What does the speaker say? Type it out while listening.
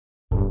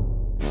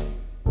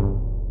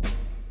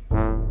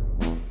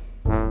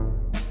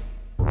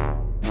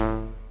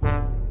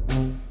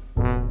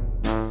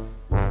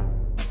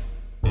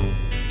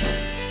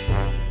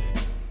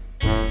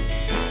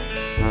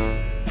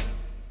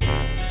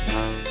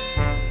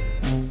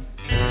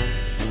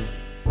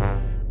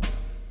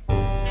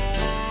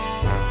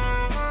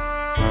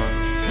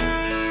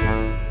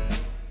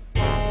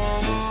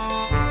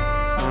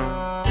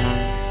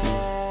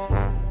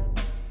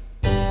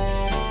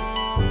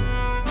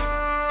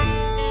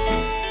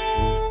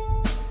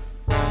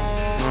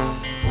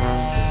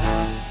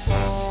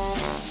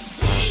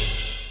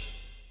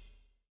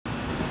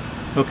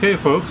Okay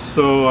folks,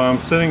 so I'm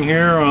sitting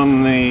here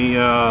on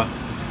the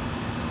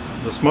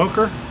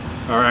smoker,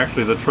 or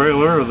actually the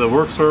trailer, the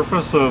work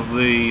surface of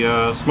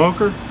the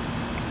smoker,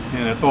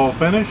 and it's all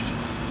finished.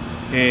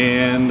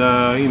 And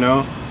you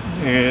know,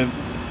 and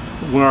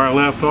where I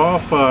left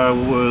off, I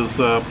was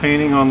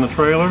painting on the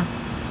trailer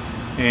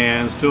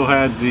and still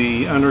had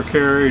the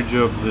undercarriage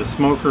of the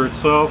smoker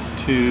itself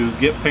to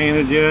get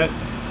painted yet.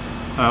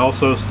 I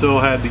also still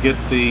had to get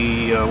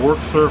the work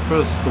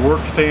surface, the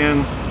work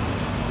stand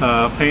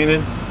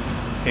painted,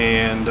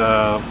 and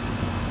but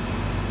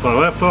I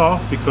left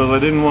off because I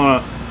didn't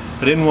want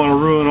to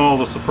ruin all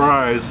the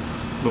surprise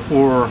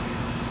before,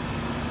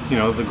 you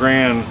know, the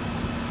grand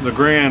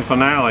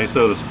finale,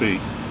 so to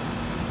speak.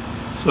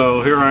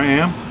 So here I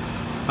am.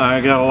 I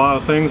got a lot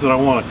of things that I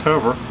want to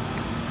cover.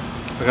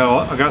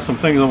 I got some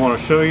things I want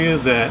to show you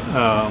that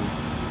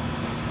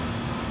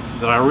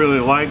that I really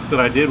like that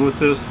I did with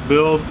this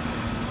build,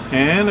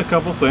 and a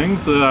couple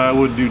things that I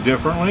would do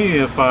differently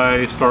if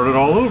I started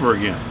all over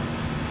again.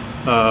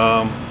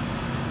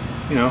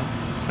 You know,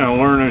 kind of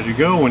learn as you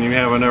go when you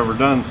haven't ever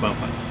done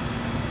something.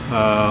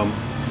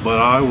 But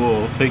I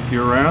will take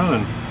you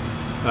around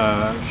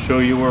and show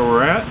you where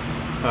we're at.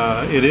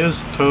 It is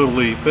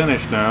totally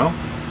finished now,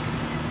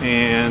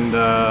 and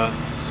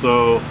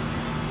so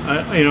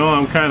you know,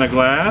 I'm kind of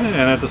glad,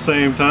 and at the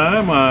same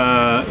time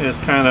it's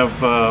kind of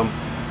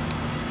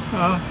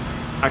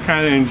I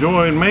kind of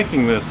enjoyed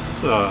making this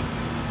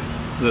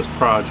this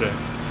project,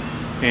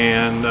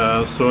 and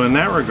so in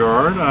that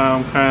regard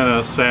I'm kind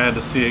of sad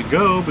to see it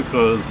go,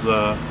 because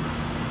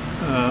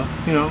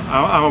you know,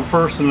 I'm a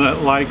person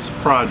that likes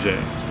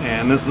projects,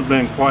 and this has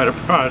been quite a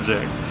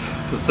project,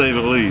 to say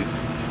the least.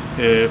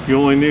 If you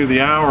only knew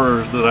the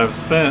hours that I've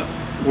spent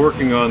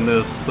working on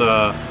this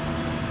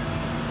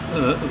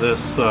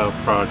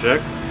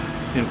project.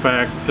 In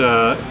fact,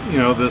 you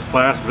know, this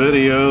last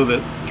video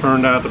that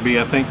turned out to be,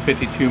 I think,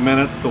 52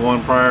 minutes, the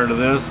one prior to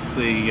this,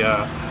 the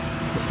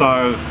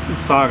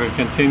Saga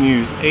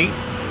Continues 8.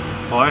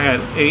 Well, I had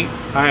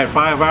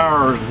 5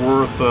 hours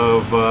worth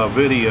of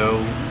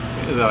video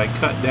that I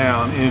cut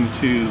down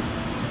into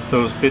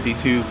those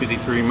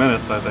 53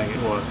 minutes, I think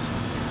it was.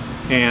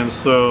 And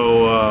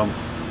so,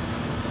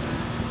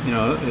 you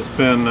know, it's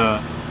been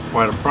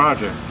quite a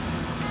project.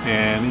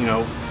 And, you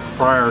know,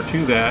 prior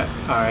to that,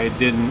 I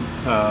didn't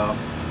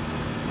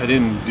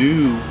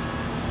do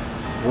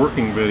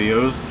working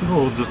videos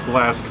till just the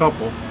last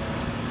couple,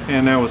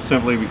 and that was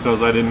simply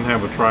because I didn't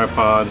have a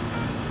tripod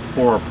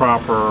or a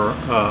proper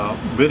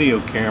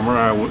video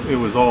camera. It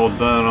was all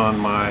done on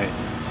my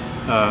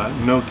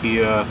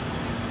Nokia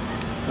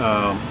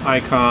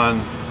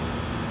Icon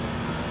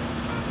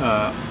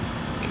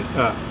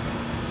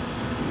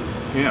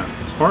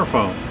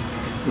smartphone,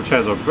 which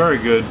has a very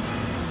good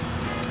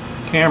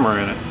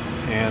camera in it.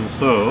 And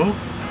so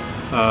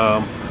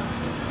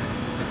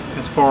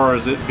as far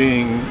as it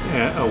being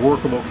a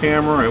workable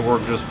camera, it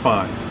worked just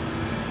fine.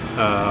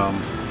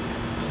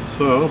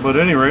 So, but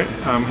at any rate,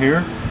 I'm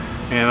here,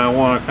 and I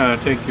want to kind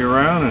of take you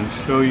around and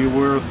show you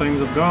where things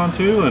have gone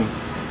to, and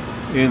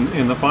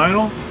in the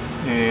final,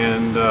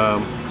 and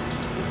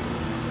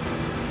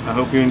I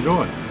hope you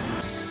enjoy.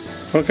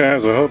 Okay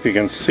guys, I hope you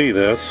can see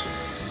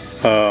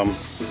this,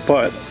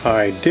 but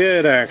I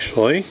did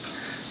actually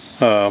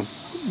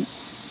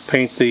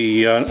paint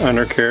the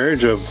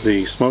undercarriage of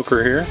the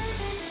smoker here,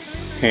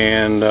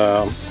 and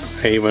I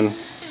even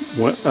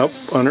went up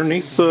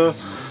underneath the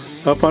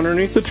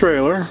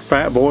trailer.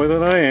 Fat boy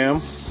that I am,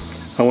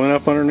 I went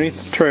up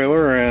underneath the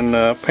trailer and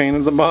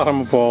painted the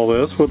bottom of all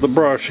this with the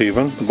brush,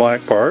 even the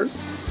black part.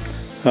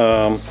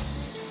 So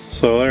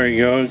there you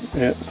go.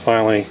 It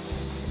finally,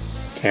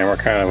 camera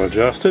kind of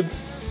adjusted,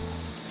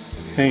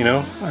 and you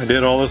know, I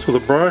did all this with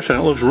a brush, and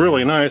it looks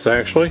really nice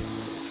actually.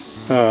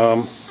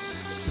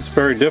 It's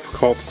very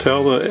difficult to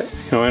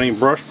tell any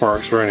brush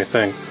marks or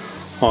anything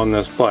on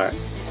this black.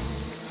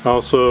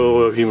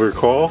 Also, if you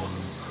recall,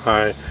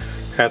 I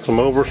had some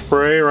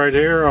overspray right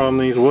here on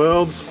these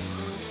welds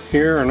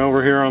here and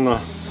over here on the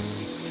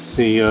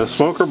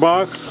smoker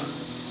box,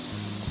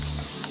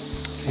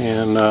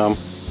 and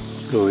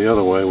go the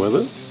other way with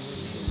it.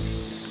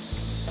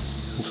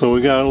 And so we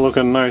got it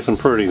looking nice and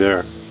pretty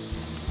there.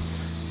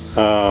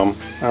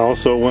 I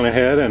also went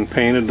ahead and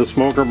painted the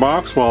smoker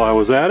box while I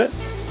was at it.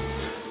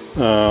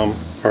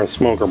 Or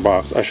smoker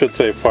box, I should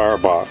say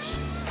firebox.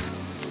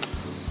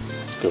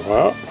 Let's go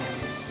out.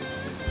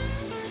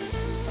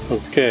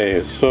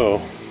 Okay, so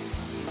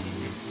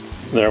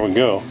there we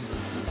go.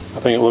 I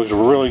think it looks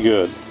really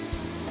good.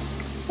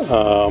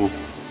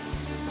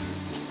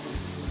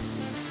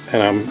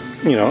 And I'm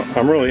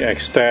really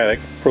ecstatic.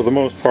 For the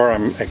most part,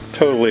 I'm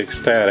totally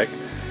ecstatic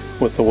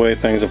with the way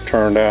things have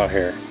turned out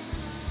here.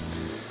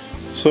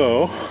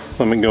 So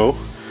let me go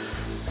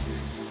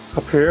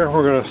up here.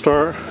 We're going to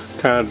start,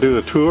 kind of do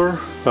the tour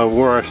of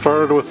where I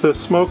started with this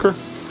smoker.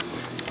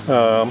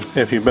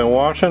 If you've been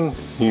watching,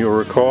 you'll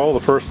recall the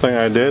first thing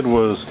I did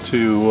was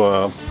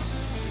to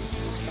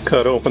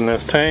cut open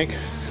this tank.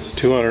 It's a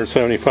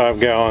 275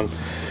 gallon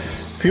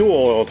fuel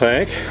oil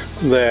tank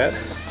that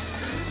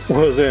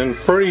was in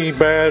pretty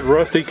bad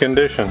rusty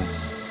condition.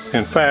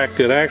 In fact,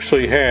 it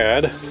actually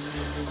had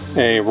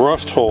a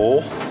rust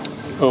hole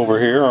over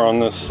here on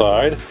this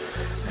side,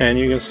 and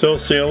you can still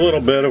see a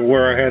little bit of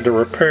where I had to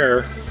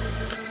repair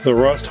the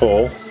rust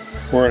hole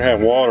where it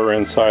had water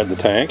inside the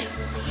tank.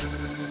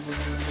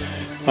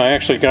 I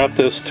actually got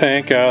this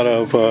tank out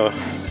of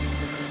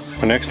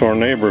my next door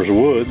neighbor's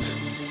woods,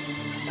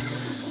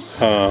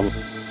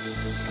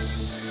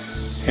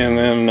 and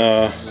then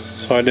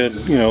so I did,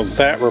 you know,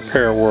 that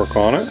repair work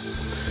on it.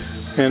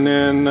 And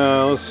then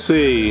let's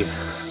see,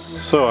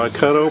 so I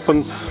cut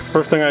open,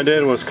 first thing I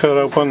did was cut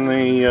open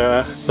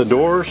the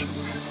doors.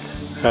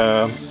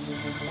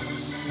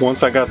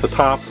 Once I got the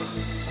top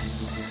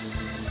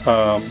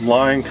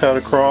line cut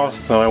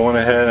across, then I went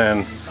ahead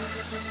and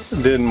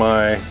did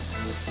my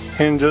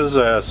hinges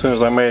as soon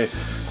as I made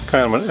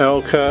kind of an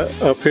L cut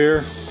up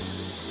here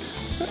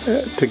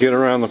to get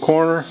around the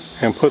corner,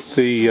 and put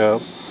the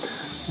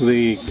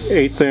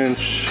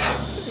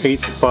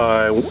 1/8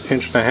 by 1.5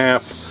 inch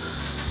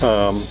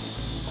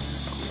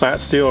flat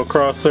steel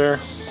across there.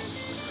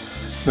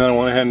 Then I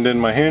went ahead and did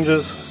my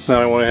hinges. Then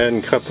I went ahead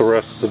and cut the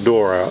rest of the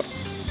door out.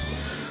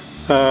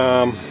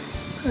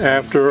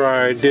 After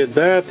I did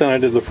that, then I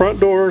did the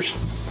front doors,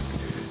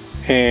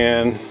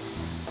 and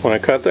when I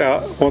cut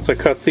once I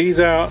cut these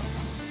out,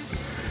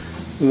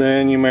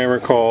 then you may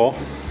recall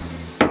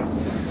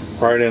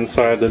right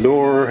inside the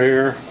door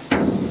here,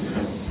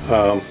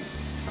 now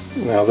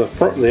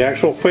the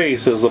actual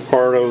face is the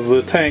part of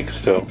the tank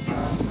still,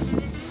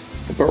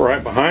 but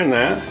right behind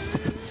that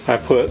I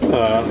put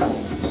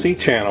C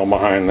channel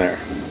behind there,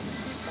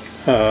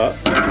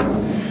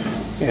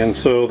 and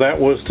so that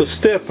was to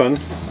stiffen.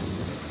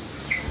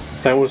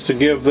 That was to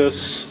give this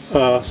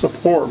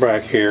support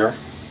back here,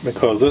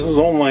 because this is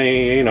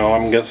only, you know,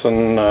 I'm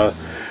guessing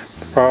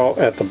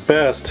probably at the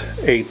best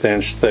 1/8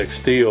 inch thick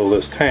steel,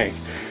 this tank.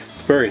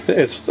 It's very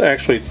it's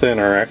actually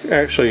thinner.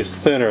 Actually, it's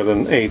thinner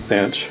than 1/8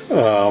 inch.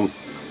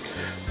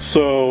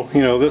 So,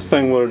 you know, this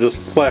thing would have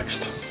just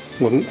flexed,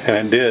 and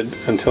it did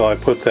until I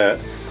put that,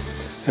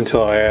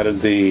 until I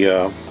added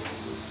the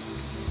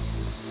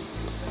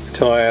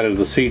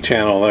C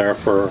channel there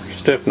for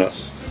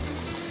stiffness.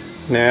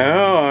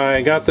 Now,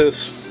 I got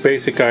this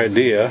basic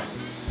idea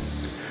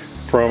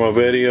from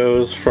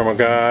videos from a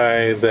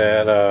guy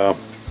that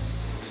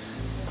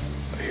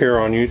here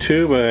on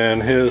YouTube,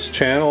 and his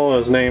channel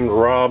is named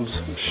Rob's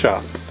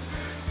Shop,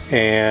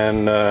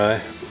 and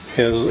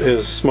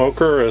his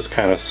smoker is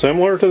kind of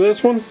similar to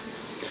this one,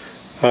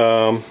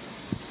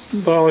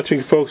 but I'll let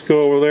you folks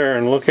go over there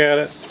and look at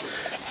it.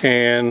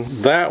 And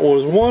that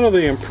was one of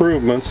the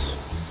improvements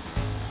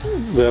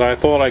that I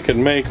thought I could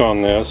make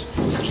on this,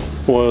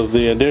 was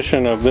the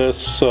addition of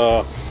this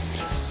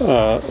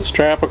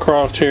strap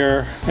across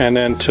here, and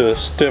then to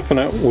stiffen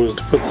it was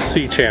to put the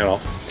C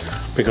channel,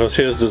 because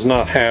his does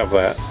not have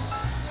that.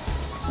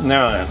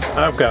 Now then,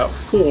 I've got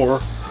 4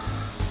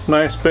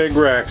 nice big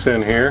racks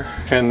in here,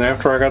 and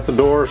after I got the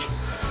doors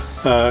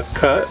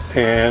cut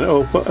and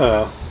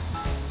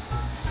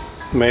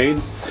made,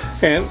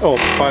 and oh,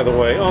 by the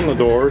way, on the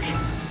doors,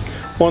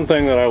 one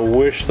thing that I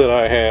wish that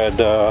I had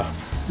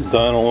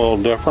done a little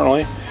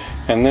differently,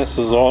 and this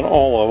is on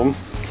all of them.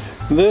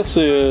 This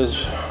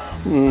is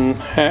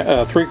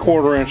a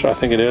 3/4 inch, I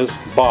think it is,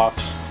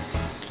 box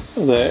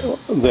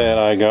that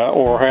I got,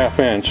 or 1/2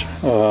 inch.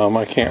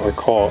 I can't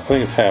recall. I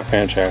think it's 1/2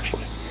 inch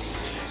actually.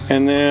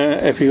 And then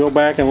if you go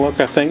back and look,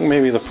 I think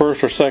maybe the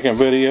first or second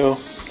video,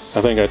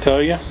 I think I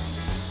tell you.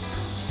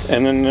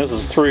 And then this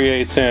is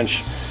 3/8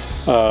 inch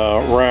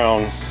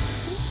round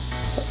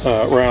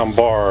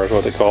bar is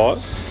what they call it.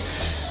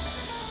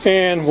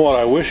 And what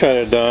I wish I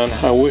had done,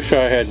 I wish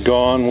I had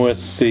gone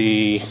with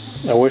the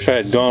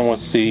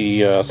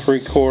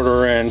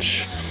 3/4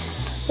 inch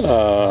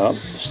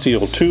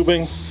steel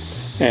tubing,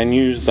 and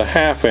used the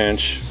 1/2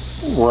 inch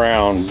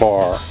round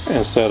bar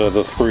instead of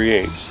the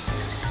 3/8.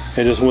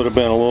 It just would have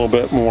been a little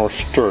bit more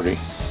sturdy.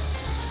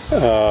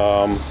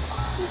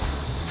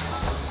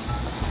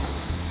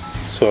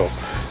 So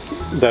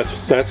that's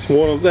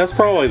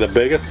probably the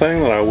biggest thing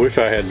that I wish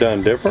I had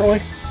done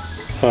differently.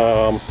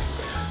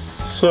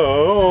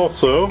 So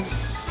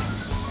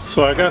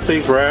I got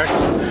these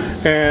racks,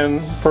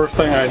 and first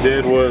thing I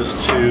did was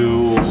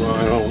to,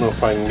 I don't know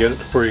if I can get it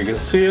where you can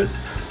see it,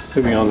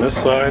 maybe on this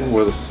side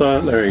where the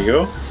sun, there you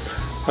go.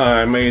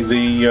 I made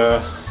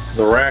the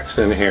racks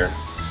in here,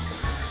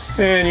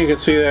 and you can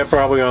see that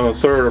probably on the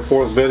 3rd or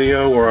 4th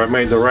video where I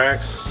made the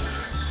racks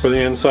for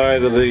the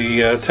inside of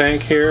the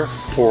tank here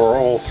for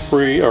all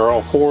 3 or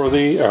all 4 of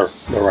the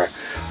rack.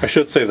 I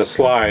should say the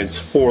slides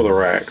for the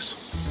racks.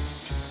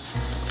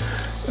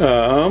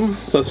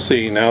 Let's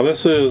see, now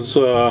this is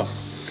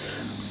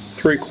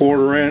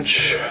 3/4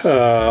 inch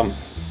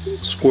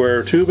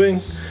square tubing.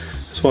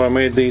 That's what I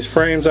made these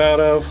frames out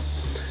of.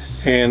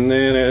 And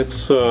then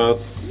it's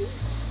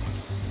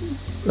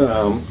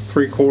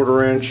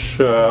 3/4 inch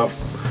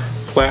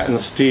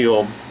flattened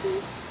steel,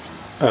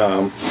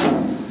 that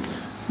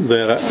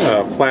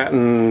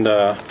flattened,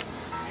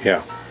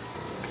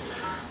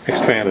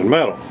 expanded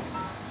metal.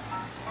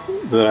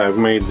 that I've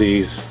made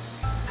these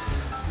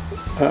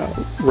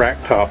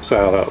rack tops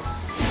out of.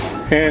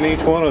 And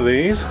each one of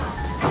these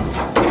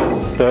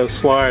does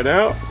slide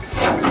out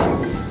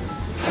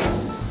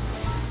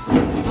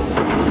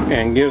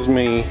and gives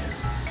me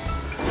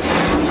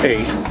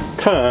a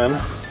ton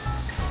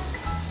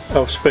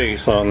of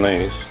space on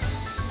these.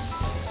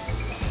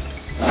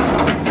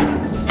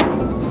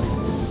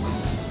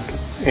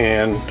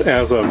 And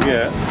as of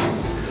yet,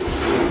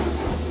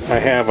 I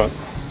haven't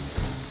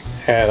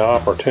had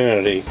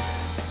opportunity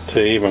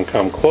to even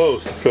come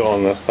close to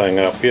filling this thing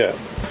up yet.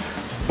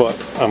 But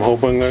I'm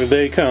hoping the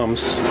day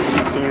comes,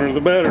 sooner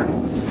the better.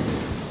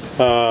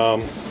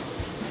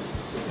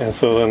 And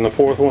so then the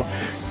fourth one,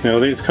 you know,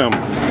 these come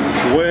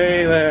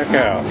way the heck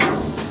out.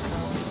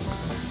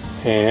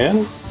 And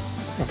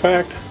in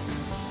fact,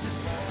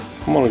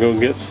 I'm gonna go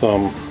get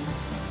some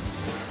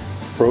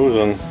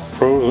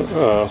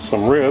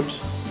some ribs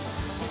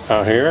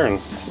out here and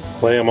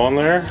lay them on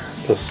there,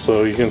 just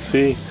so you can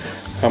see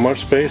how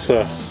much space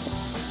a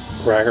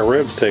rack of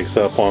ribs takes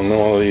up on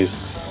one of these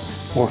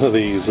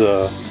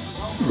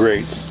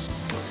grates.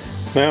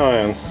 Now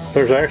then,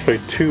 there's actually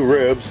two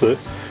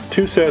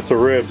sets of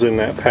ribs in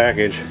that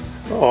package,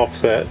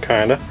 offset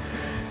kinda.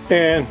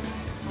 And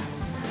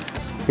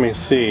let me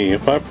see,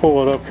 if I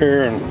pull it up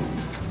here and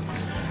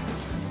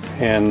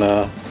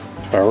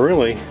if I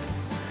really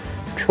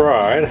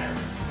tried,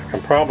 I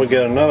can probably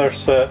get another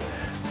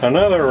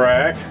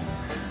rack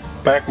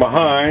back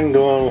behind,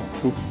 going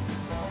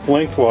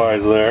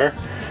lengthwise there.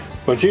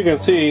 But you can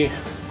see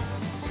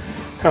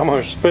how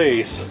much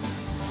space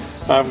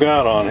I've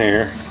got on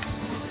here.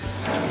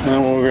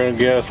 And we're going to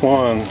guess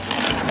 1,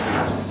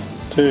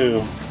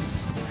 2.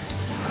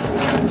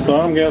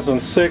 So I'm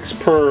guessing 6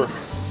 per.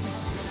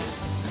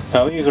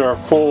 Now these are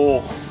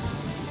full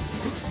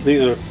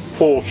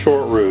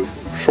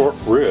short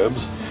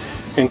ribs,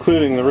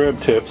 including the rib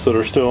tips that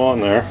are still on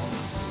there.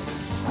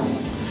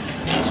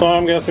 So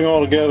I'm guessing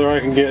altogether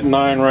I can get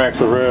 9 racks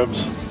of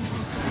ribs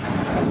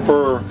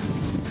per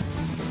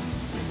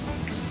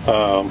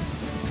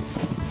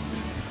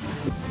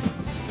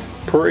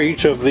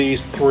each of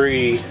these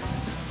 3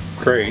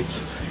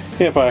 grates.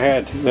 If I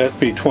had to, that'd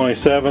be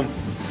 27.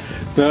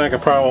 Then I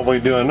could probably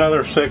do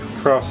another 6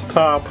 across the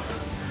top,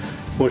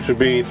 which would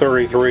be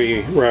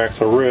 33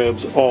 racks of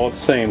ribs all at the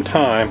same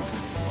time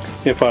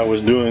if I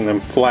was doing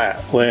them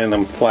flat, laying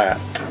them flat.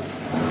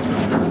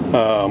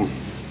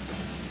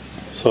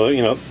 So,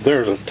 you know,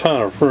 there's a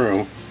ton of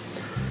room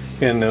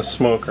in this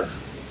smoker,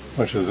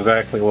 which is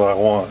exactly what I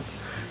want.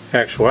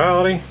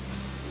 Actuality,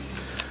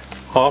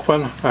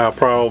 often I'll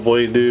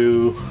probably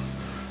do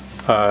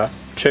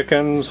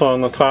chickens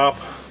on the top,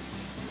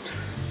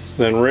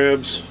 then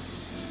ribs,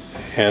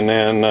 and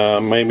then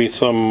maybe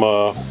some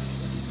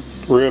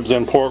ribs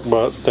and pork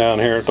butts down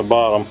here at the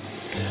bottom.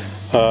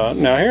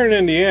 Now here in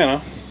Indiana,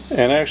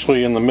 and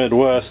actually in the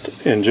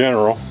Midwest in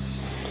general,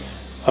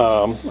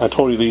 I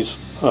told you these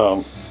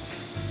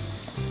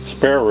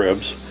spare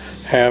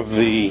ribs have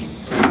the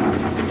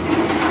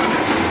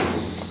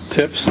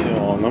tips still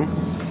on them,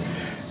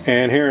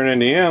 and here in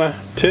Indiana,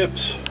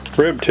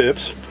 rib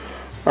tips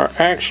are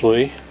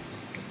actually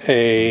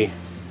a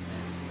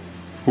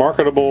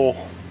marketable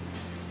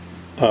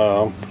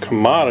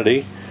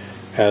commodity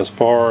as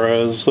far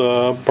as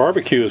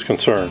barbecue is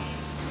concerned,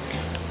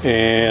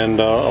 and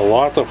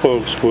lots of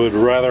folks would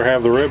rather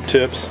have the rib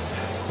tips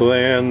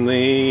than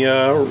the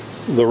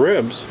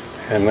ribs,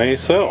 and they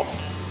sell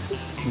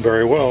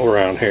very well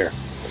around here.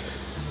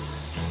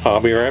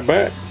 I'll be right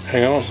back.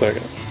 Hang on a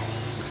second.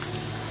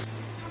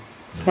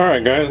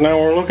 Alright guys, now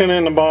we're looking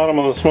in the bottom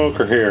of the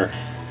smoker here,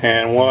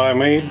 and what I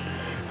made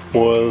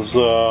was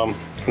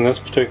in this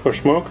particular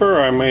smoker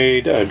I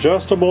made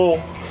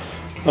adjustable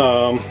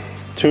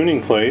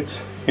tuning plates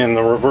in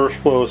the reverse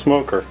flow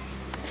smoker.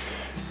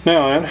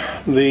 Now then,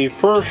 the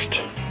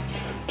first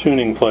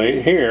tuning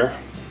plate here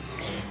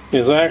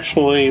is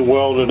actually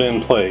welded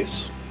in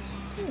place,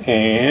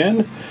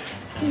 and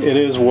it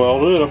is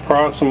welded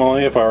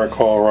approximately, if I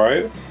recall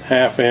right,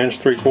 1/2 inch,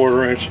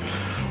 3/4 inch,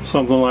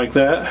 something like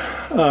that,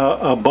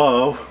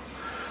 above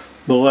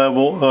the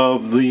level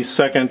of the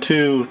second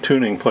 2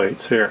 tuning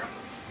plates here.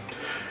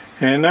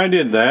 And I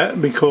did that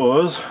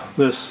because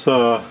this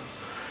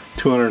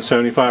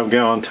 275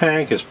 gallon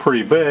tank is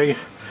pretty big,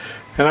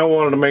 and I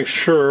wanted to make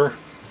sure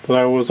that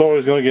I was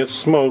always going to get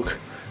smoke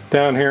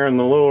down here in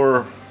the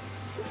lower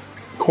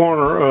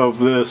corner of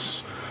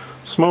this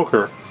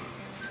smoker.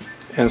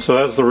 And so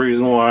that's the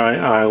reason why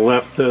I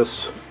left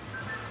this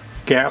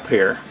gap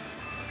here.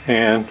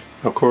 And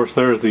of course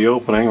there's the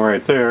opening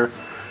right there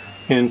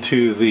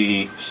into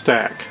the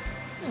stack.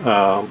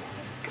 Now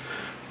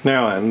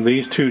then,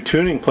 these 2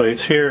 tuning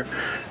plates here,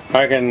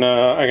 I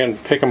can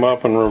pick them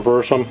up and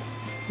reverse them.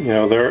 You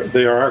know,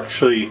 they are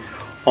actually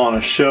on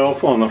a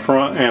shelf on the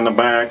front and the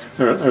back.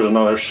 There's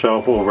another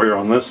shelf over here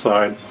on this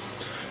side,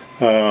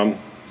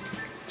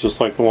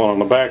 just like the one on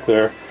the back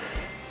there.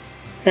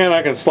 And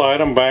I can slide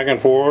them back and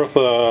forth.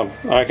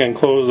 I can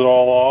close it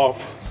all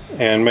off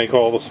and make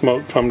all the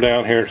smoke come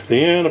down here to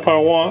the end if I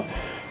want.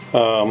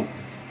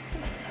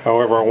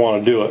 however I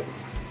want to do it.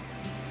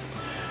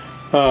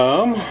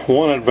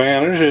 One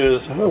advantage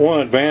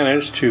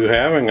to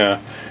having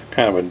a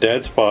kind of a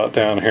dead spot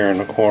down here in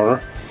the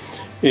corner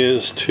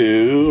is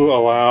to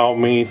allow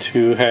me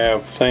to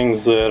have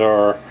things that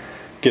are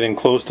getting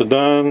close to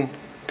done,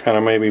 kind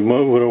of maybe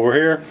move it over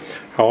here.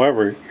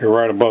 However, you're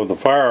right above the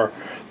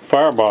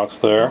firebox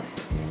there,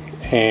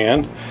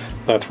 and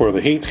that's where the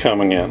heat's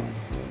coming in.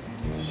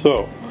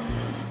 So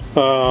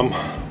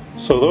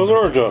those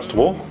are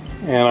adjustable,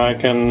 and I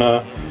can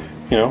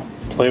you know,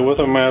 play with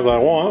them as I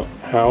want.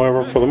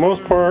 However, for the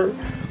most part,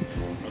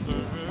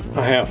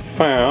 I have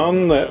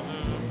found that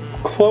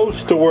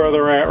close to where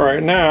they're at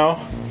right now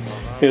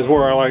is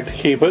where I like to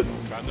keep it.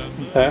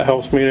 That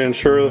helps me to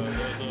ensure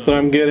that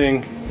I'm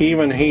getting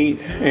even heat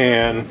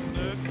and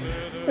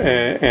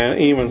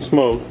even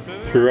smoke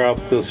throughout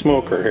the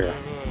smoker here.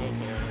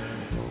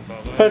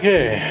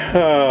 Okay,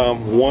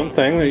 one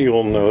thing that you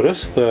will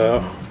notice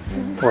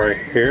right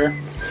here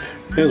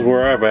is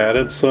where I've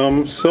added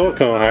some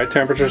silicone, high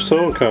temperature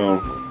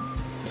silicone.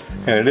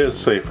 And it is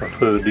safe for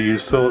food to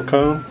use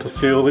silicone to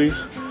seal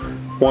these.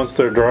 Once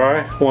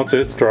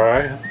it's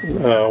dry,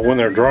 when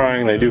they're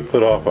drying they do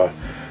put off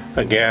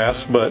a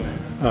gas, but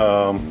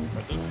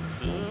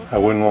I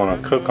wouldn't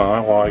want to cook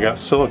on it while I got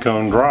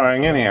silicone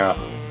drying anyhow.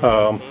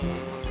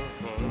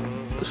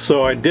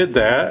 So I did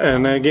that,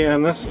 and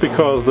again, this is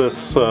because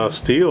this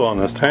steel on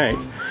this tank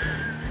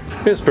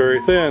is very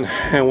thin,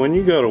 and when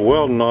you go to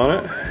welding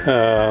on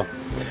it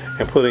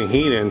and putting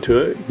heat into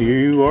it,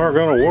 you are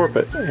going to warp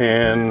it.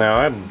 And now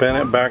I bent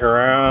it back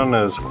around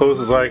as close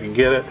as I could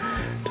get it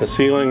to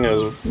sealing,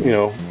 as you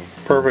know,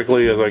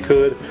 perfectly as I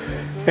could,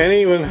 and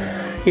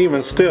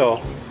even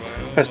still,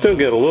 I still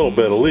get a little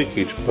bit of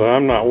leakage, but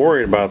I'm not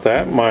worried about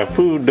that. My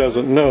food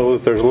doesn't know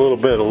that there's a little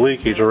bit of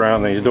leakage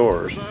around these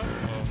doors.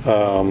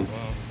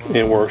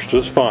 It works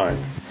just fine.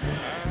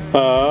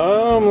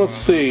 Let's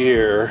see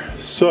here.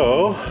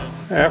 So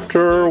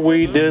after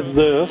we did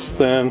this,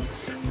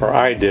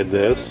 I did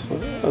this,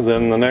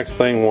 then the next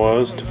thing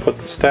was to put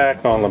the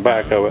stack on the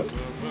back of it.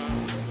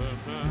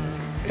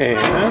 And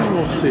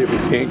we'll see if we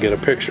can't get a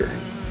picture.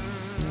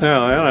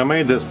 Now, I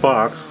made this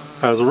box.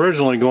 I was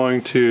originally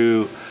going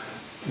to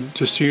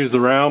just use the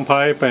round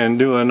pipe and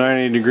do a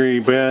 90-degree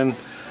bend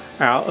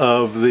out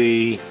of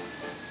the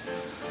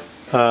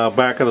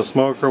back of the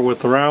smoker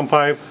with the round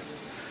pipe,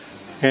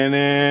 and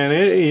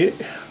then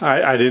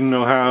I didn't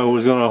know how I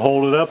was going to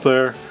hold it up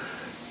there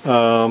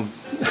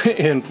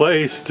in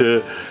place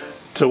to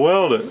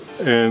weld it,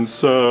 and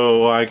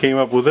so I came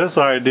up with this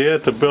idea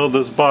to build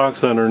this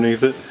box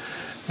underneath it,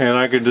 and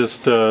I could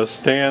just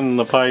stand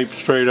the pipe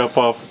straight up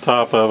off the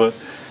top of it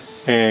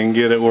and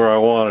get it where I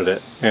wanted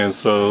it, and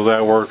so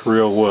that worked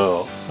real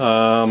well.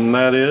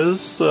 That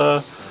is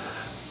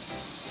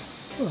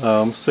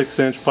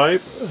 6-inch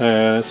pipe,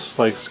 and it's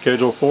like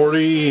schedule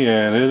 40,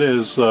 and it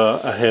is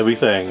a heavy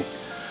thing.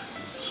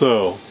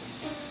 So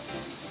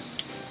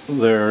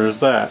there's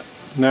that.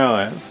 Now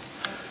then,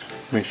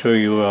 let me show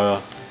you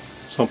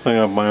something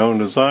of my own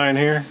design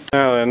here.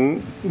 Now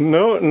then,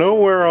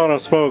 nowhere on a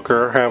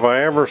smoker have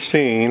I ever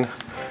seen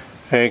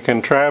a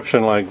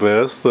contraption like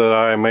this that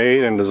I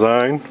made and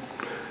designed.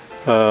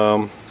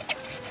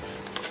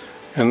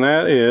 And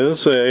that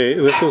is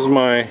this is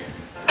my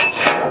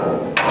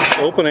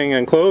opening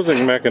and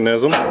closing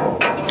mechanism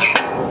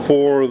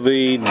for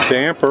the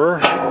damper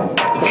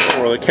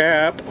or the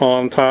cap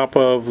on top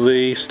of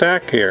the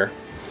stack here.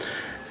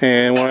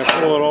 And when I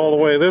pull it all the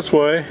way this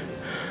way,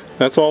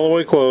 that's all the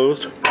way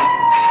closed.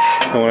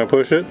 And when I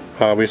push it,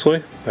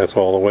 obviously, that's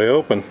all the way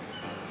open.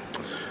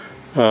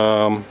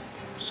 So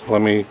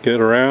let me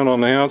get around on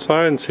the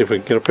outside and see if we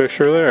can get a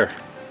picture there.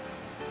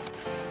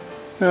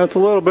 Now it's a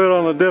little bit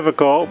on the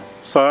difficult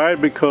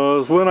side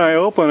because when I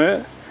open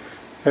it,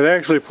 it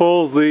actually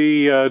pulls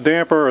the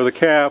damper or the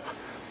cap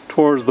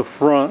towards the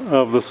front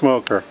of the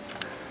smoker,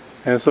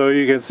 and so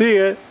you can see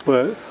it,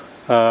 but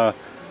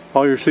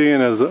all you're seeing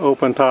is the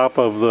open top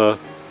of the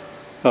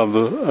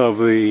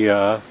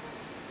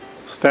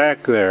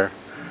stack there,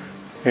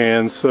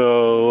 and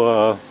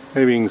so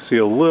maybe you can see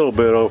a little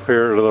bit over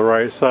here to the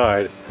right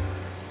side,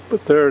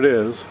 but there it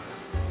is.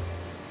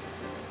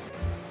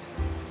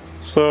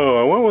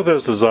 So I went with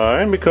this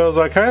design because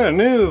I kind of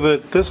knew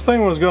that this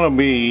thing was going to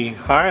be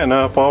high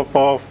enough up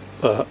off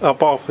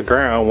the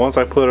ground once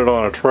I put it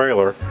on a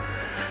trailer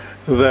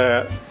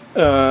that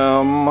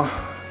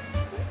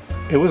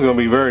it was going to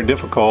be very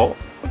difficult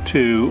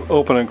to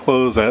open and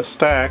close that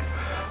stack.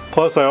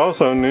 Plus I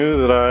also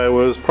knew that I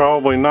was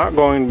probably not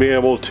going to be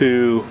able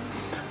to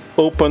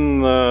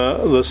open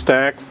the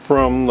stack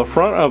from the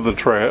front of the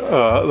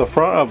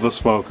front of the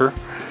smoker,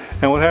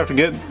 and would have to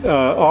get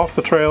off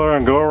the trailer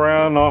and go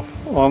around off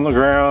on the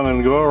ground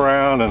and go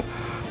around and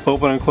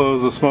open and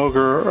close the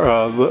smoker,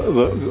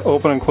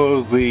 open and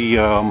close the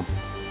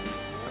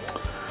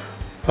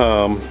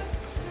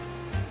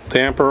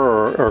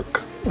damper or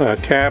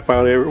cap,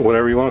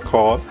 whatever you want to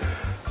call it,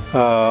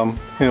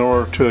 in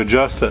order to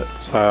adjust it.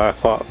 So I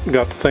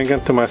got to thinking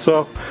to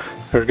myself,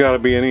 there's got to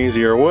be an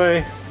easier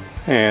way,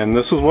 and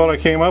this is what I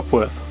came up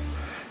with.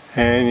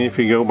 and if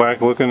you go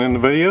back looking in the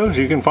videos,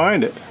 you can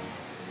find it.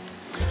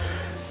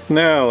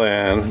 Now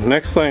then,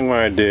 next thing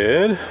I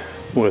did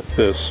with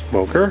this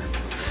smoker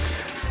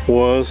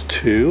was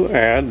to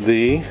add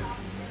the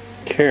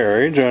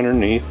carriage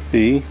underneath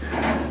the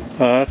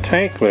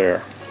tank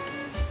there.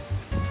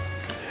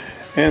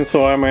 And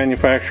so I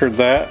manufactured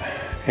that,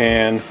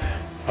 and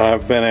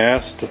I've been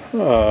asked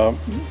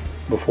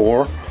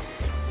before,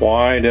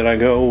 why did I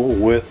go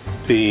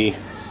with the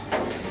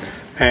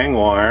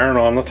angle iron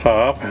on the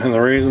top? And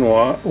the reason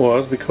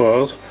was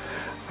because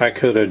I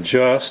could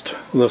adjust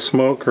the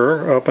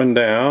smoker up and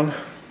down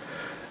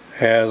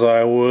as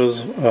I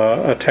was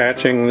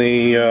attaching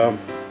the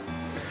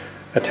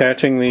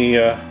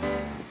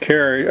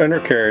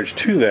undercarriage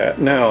to that.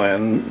 Now,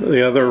 and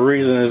the other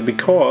reason is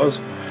because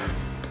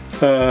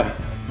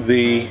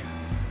the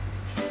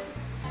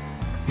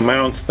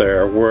mounts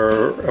there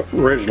were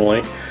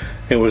originally,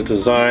 it was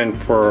designed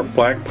for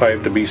black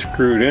pipe to be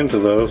screwed into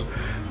those.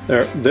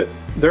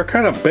 They're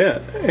kind of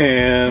bent,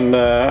 and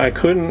I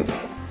couldn't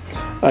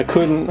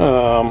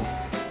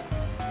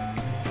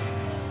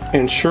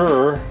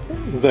ensure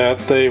that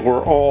they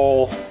were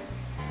all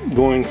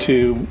going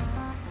to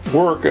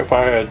work if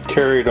I had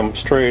carried them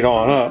straight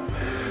on up,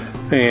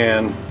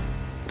 and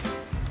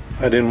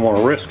I didn't want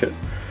to risk it.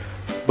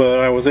 But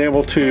I was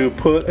able to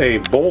put a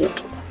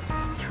bolt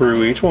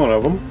through each one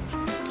of them,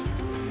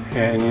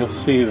 and you'll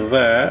see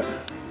that.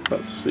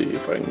 Let's see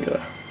if I can get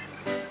a...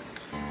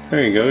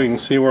 There you go, you can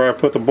see where I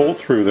put the bolt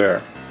through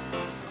there.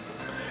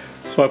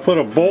 So I put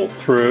a bolt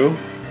through,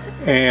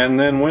 and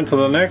then went to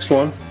the next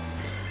one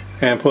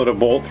and put a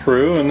bolt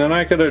through, and then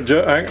I could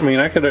adjust.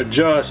 I could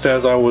adjust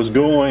as I was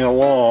going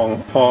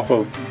along off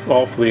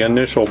the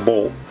initial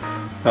bolt.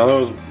 Now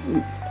those,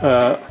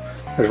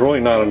 there's really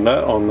not a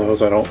nut on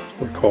those. I don't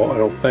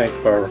think,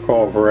 if I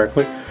recall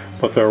correctly,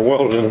 but they're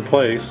welded in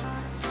place,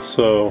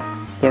 so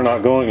they're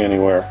not going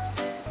anywhere.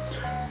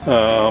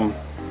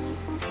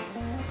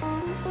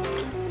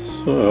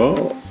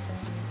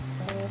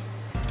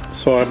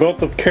 So I built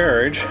the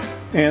carriage,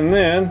 and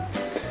then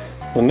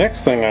the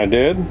next thing I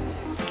did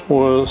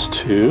was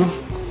to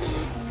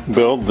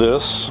build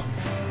this.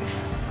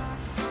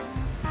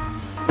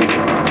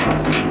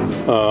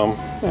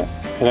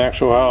 In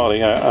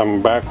actuality,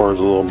 I'm backwards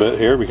a little bit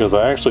here because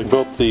I actually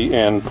built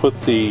and put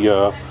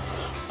the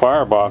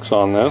firebox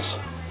on this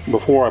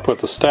before I put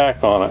the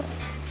stack on it.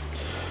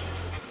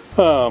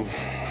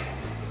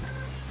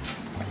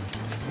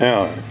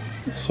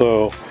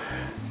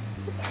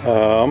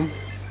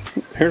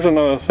 Here's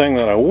another thing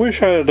that I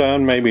wish I'd have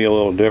done maybe a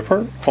little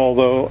different,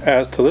 although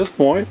as to this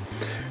point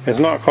it's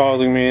not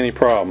causing me any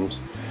problems.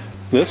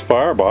 This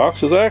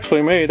firebox is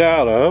actually made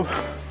out of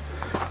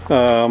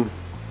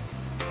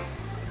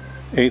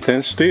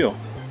 1/8" steel,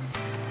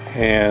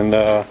 and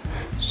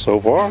so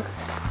far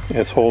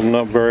it's holding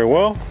up very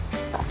well,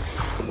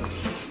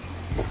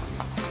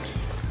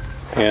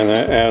 and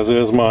as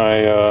is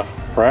my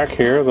rack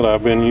here that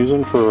I've been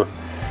using for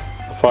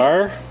the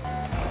fire.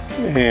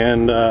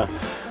 And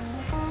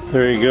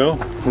there you go.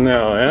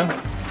 Now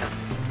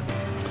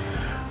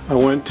I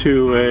went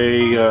to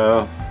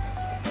a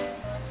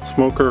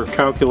smoker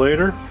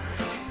calculator.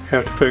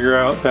 Have to figure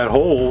out that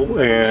hole,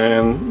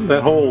 and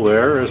that hole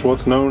there is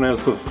what's known as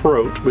the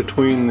throat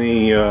between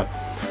the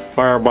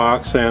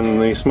firebox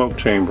and the smoke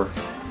chamber,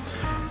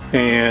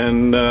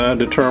 and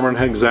determine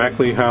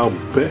exactly how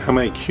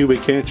many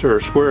cubic inches or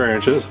square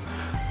inches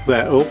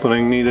that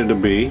opening needed to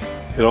be.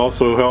 It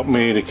also helped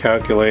me to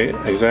calculate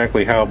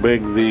exactly how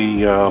big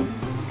the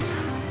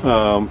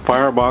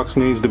firebox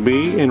needs to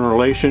be in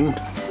relation,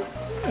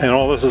 and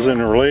all this is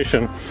in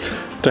relation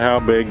to how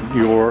big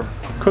your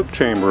cook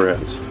chamber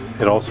is.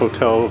 It also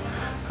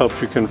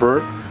helps you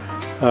convert,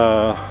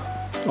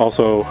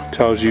 also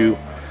tells you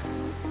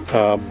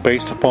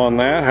based upon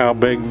that how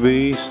big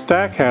the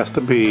stack has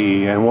to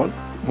be and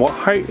what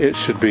height it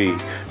should be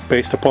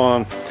based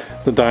upon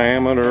the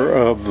diameter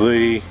of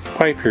the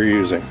pipe you're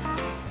using.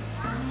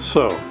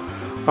 So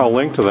I'll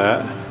link to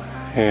that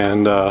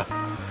and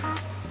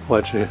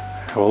let you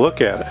have a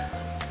look at it.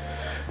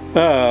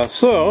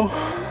 So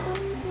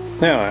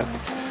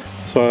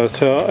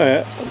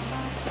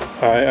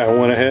I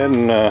went ahead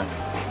and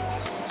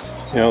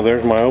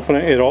there's my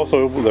opening.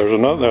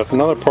 That's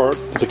another part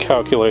that the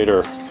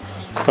calculator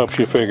helps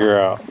you figure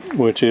out,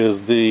 which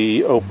is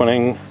the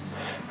opening,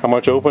 how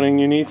much opening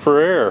you need for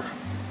air,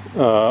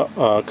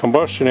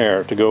 combustion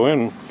air to go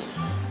in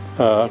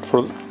to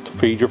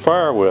feed your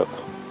fire with.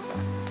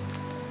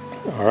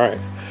 All right.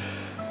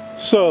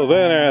 So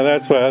then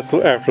after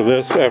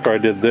I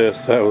did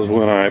this, that was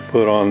when I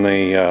put on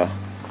the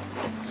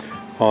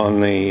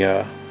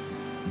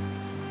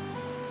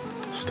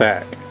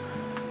stack.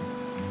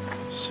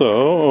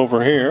 So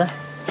over here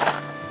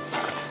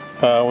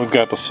we've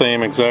got the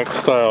same exact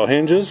style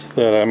hinges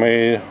that I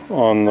made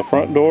on the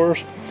front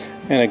doors,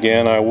 and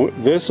again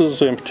this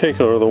is in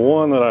particular the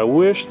one that I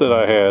wish that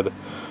I had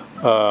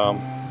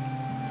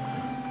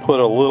put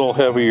a little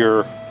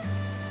heavier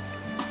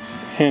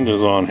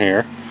hinges on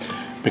here,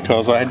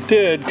 because I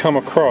did come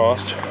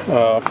across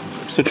a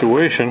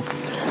situation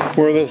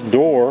where this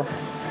door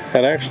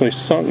had actually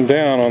sunk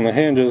down on the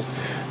hinges.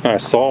 I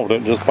solved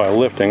it just by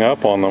lifting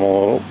up on them a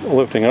little,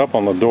 lifting up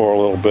on the door a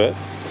little bit,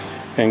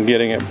 and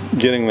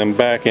getting them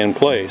back in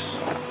place.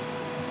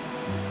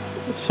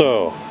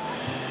 So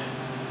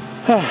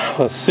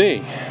let's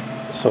see.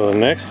 So the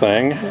next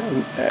thing,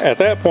 at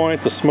that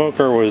point the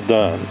smoker was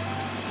done.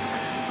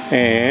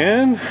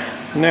 And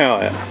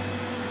now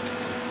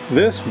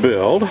this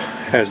build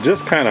has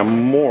just kind of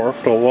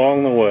morphed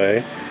along the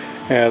way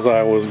as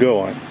I was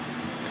going.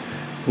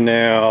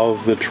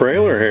 Now the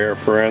trailer here,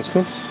 for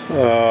instance,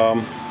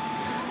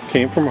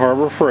 came from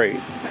Harbor Freight,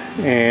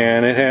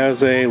 and it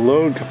has a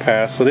load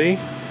capacity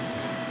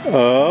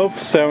of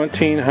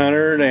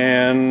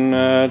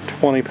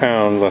 1,720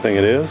 pounds, I think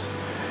it is,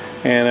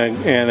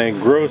 and a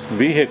gross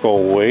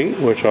vehicle weight,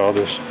 which I'll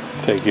just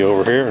take you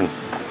over here and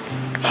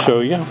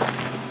show you.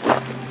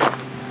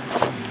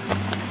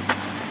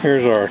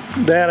 Here's our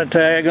data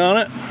tag on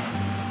it.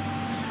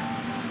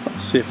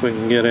 Let's see if we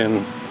can get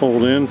in,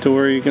 hold in to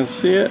where you can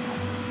see it.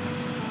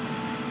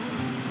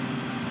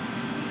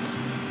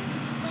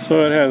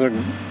 So it has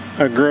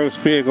a gross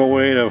vehicle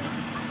weight of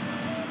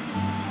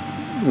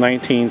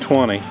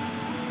 1920,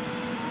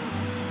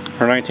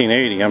 or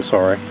 1980, I'm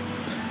sorry,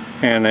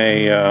 and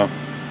a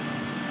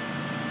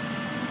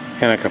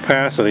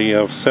capacity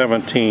of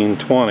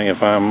 1720.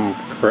 If I'm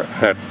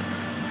correct,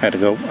 had to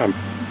go. I'm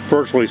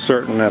virtually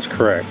certain that's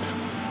correct.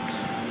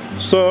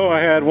 So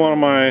I had one of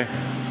my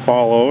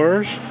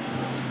followers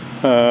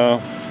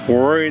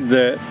worried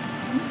that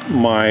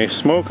my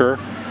smoker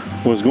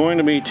was going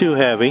to be too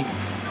heavy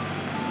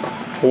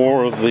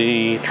for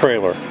the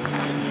trailer.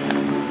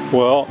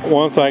 Well,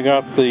 once I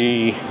got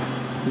the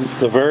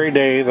very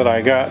day that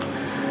I got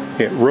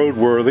it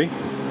roadworthy,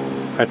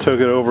 I took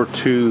it over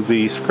to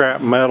the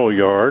scrap metal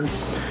yard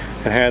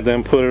and had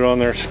them put it on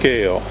their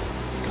scale.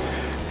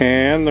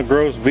 And the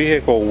gross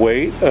vehicle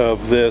weight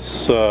of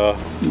this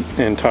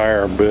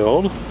entire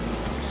build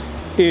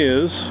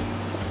is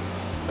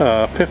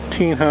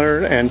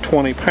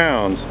 1,520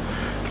 pounds.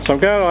 So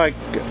I've got, like,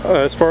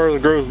 as far as the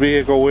gross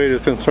vehicle weight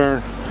is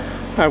concerned,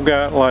 I've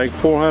got like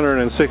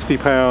 460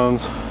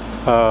 pounds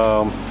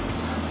to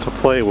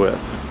play with.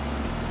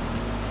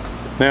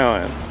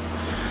 Now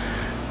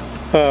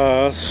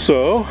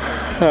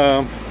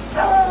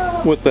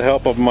with the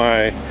help of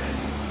my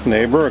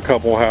neighbor a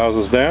couple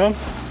houses down,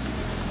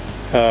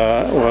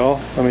 well,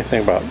 let me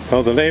think about it.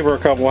 Oh, the neighbor a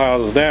couple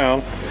houses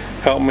down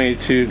helped me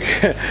to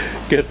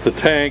get the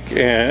tank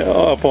and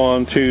up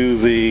onto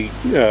the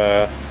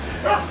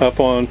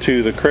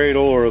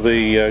cradle or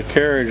the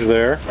carriage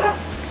there.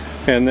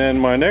 And then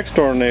my next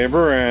door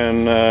neighbor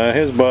and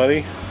his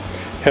buddy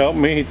helped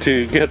me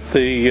to get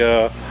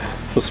the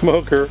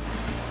smoker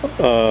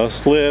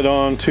slid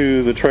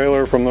onto the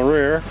trailer from the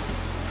rear.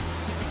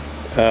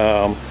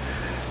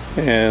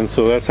 And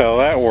so that's how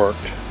that worked.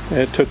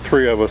 It took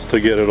 3 of us to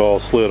get it all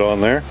slid on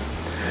there.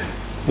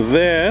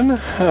 Then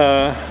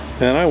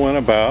I went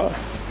about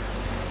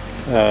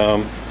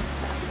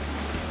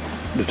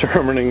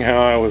determining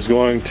how I was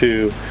going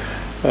to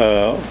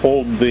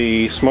hold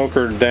the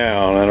smoker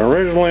down. And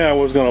originally I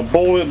was going to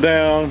bolt it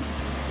down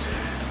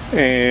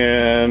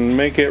and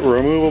make it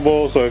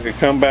removable so it could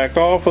come back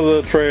off of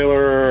the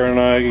trailer, and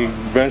I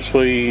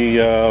eventually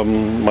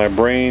my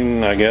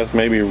brain, I guess,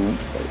 maybe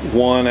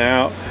won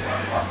out,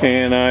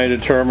 and I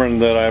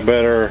determined that I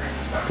better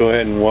go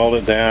ahead and weld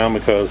it down,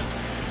 because,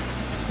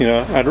 you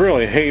know, I'd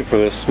really hate for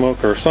this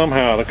smoker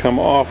somehow to come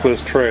off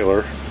this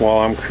trailer while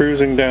I'm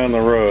cruising down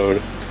the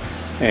road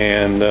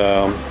and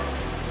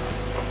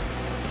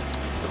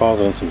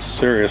causing some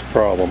serious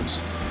problems.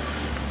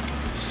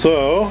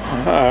 So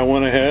I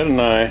went ahead and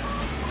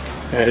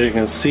as you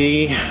can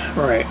see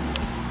right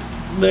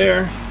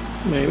there,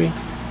 maybe,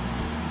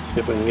 see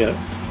if I can get it.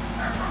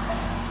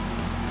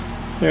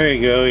 There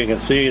you go, you can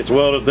see it's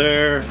welded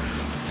there,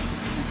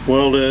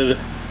 welded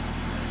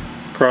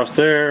across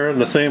there,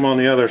 the same on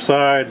the other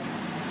side.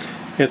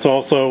 It's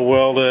also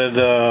welded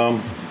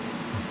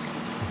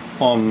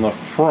on the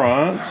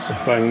fronts.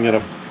 If I can get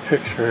a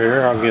picture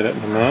here, I'll get it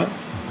in a minute.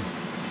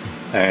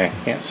 I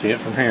can't see it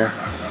from here.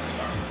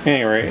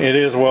 Anyway, it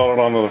is welded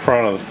onto the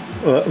front of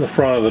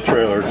the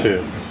trailer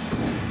too.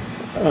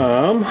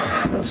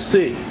 Let's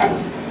see.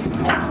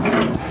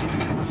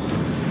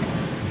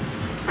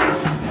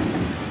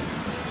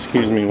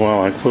 Excuse me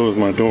while I close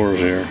my doors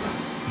here.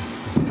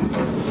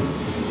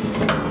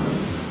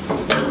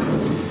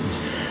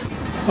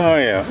 Oh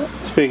yeah,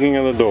 speaking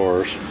of the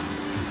doors,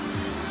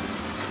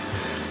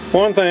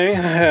 one thing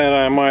that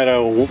I might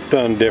have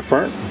done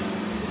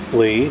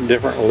differently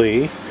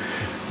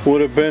would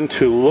have been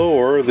to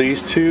lower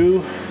these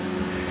 2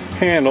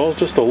 handles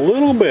just a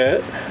little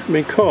bit,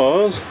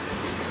 because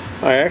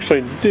I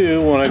actually do,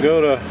 when I go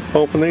to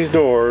open these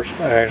doors,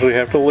 I actually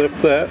have to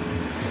lift that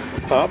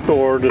top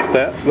door just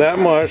that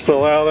much to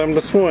allow them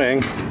to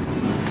swing.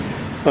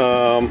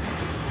 Now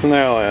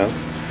then,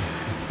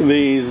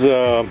 these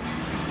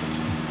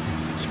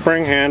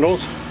spring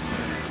handles,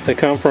 they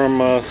come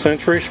from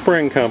Century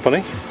Spring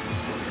Company,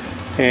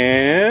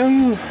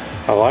 and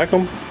I like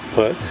them,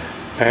 but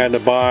I had to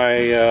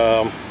buy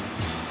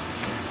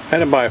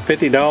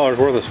 $50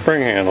 worth of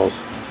spring handles,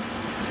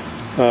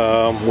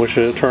 which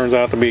it turns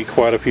out to be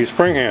quite a few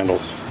spring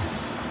handles.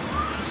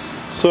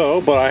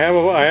 So, but I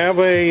have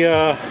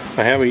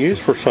a use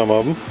for some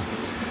of them,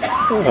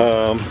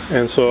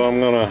 and so I'm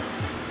gonna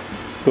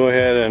go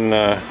ahead and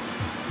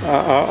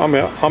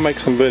I'll make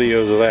some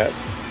videos of that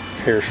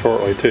here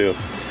shortly too.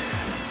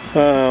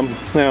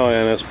 Now,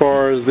 and as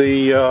far as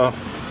the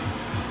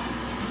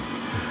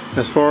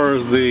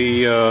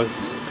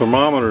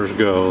thermometers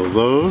go,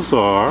 those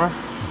are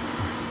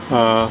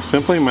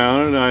simply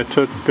mounted. I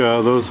took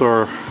those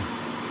are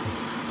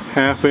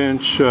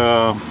 1/2-inch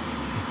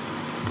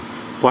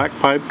black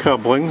pipe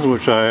couplings,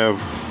 which I have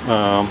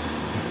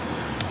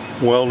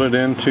welded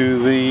into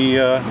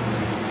the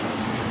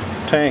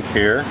tank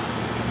here,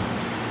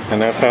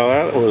 and that's how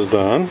that was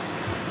done.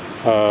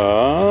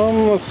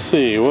 Let's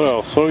see what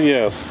else. So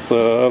yes,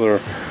 the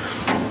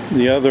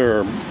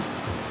other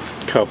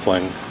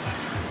coupling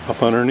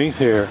up underneath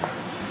here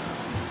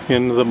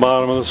into the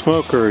bottom of the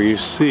smoker, you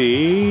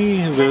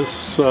see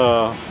this,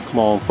 come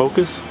on,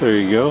 focus, there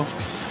you go.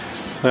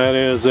 That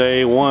is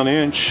a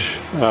 1-inch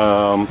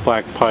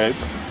black pipe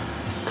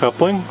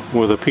coupling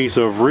with a piece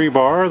of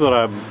rebar that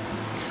I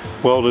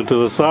welded to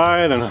the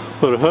side and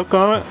put a hook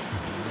on it.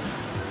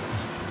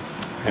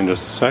 In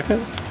just a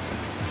second.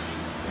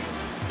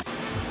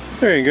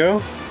 There you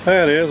go.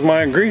 That is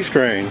my grease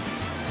drain,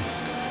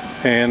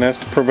 and that's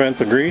to prevent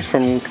the grease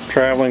from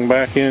traveling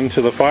back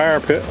into the fire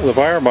pit, the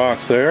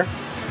firebox there,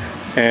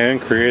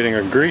 and creating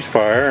a grease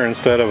fire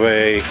instead of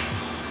a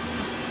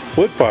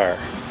wood fire.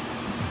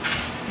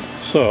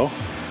 So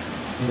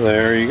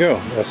there you go.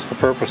 That's the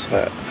purpose of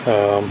that.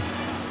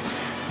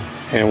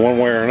 And one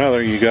way or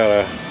another, you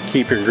gotta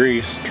keep your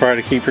grease. Try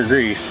to keep your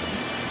grease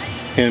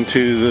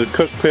into the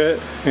cook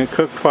pit and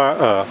cook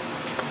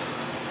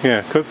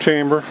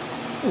chamber,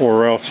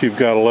 or else you've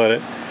got to let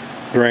it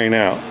drain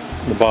out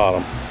the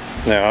bottom.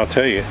 Now I'll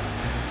tell you,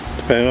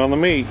 depending on the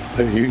meat,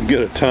 you can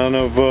get a ton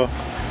of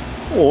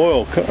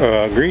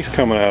grease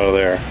coming out of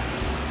there,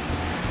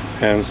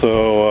 and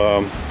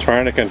so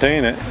trying to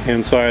contain it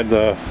inside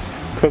the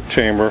cook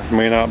chamber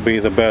may not be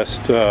the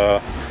best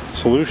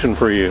solution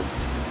for you.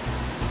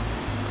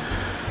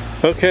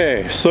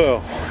 Okay,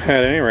 so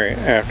at any rate,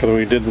 after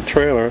we did the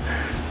trailer,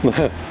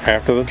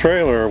 after the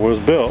trailer was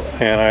built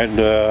and I'd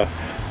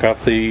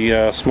got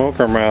the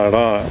smoker mounted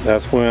on it,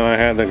 that's when I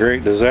had the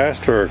great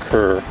disaster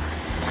occur,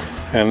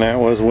 and that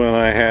was when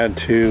I had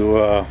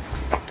to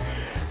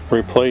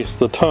replace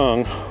the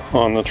tongue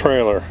on the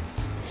trailer.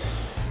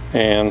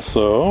 And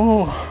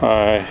so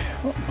not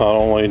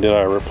only did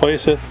I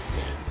replace it,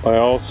 I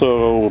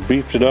also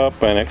beefed it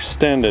up and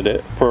extended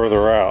it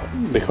further out,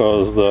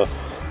 because the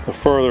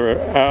further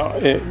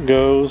out it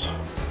goes,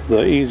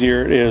 the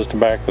easier it is to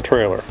back the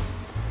trailer.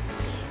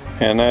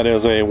 And that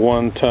is a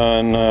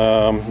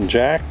 1-ton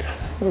jack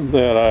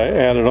that I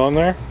added on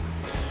there,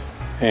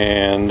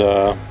 and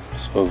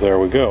so there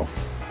we go.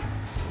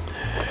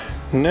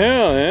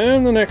 Now,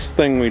 and the next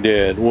thing we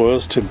did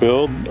was to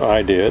build, so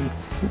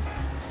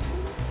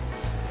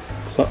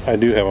I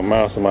do have a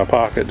mouse in my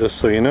pocket, just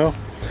so you know,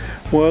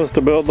 was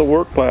to build the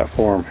work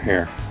platform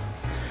here.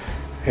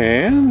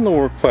 And the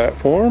work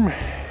platform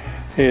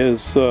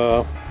is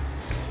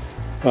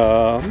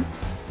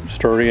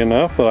sturdy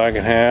enough that I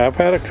can have. I've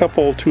had a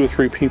couple, 2 or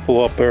 3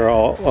 people up there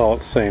all at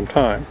the same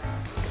time.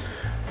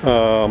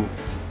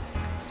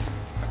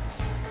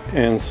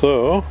 And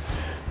so,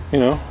 you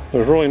know,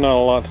 there's really not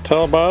a lot to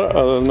tell about it,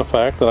 other than the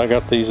fact that I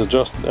got these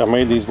I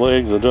made these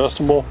legs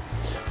adjustable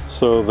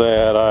so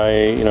that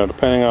you know,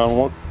 depending on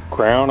what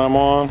ground I'm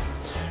on,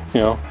 you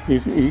know,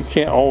 you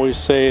can't always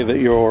say that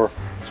your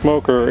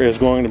smoker is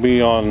going to be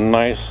on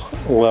nice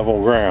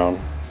level ground.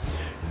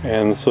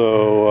 And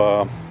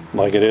so,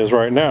 like it is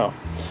right now,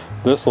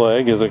 this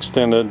leg is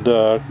extended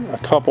a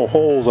couple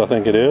holes, I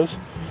think it is,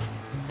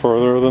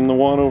 further than the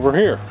one over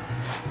here,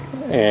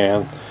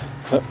 and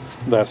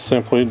that's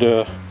simply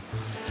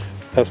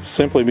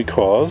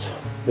because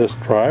this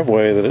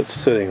driveway that it's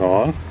sitting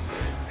on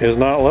is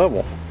not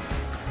level.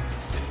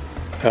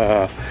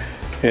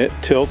 It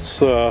tilts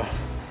to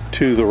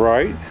the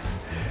right,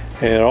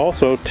 and it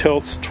also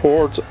tilts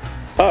towards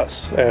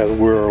us as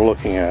we're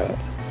looking at it,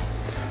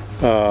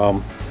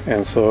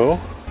 and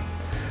so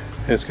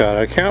it's got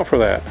to account for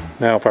that.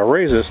 Now if I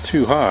raise this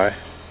too high,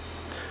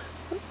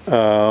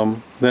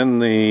 then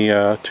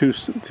the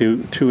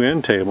two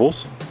end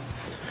tables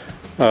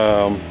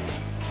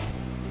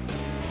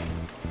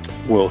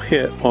will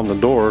hit on the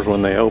doors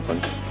when they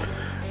open.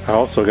 I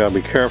also got to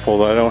be careful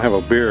that I don't have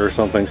a beer or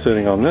something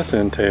sitting on this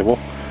end table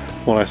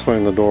when I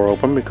swing the door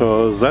open,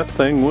 because that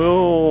thing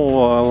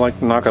will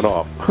like knock it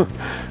off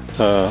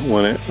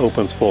when it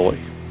opens fully.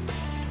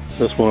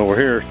 This one over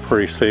here is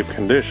pretty safe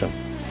condition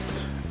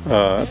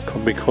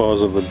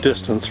because of the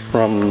distance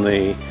from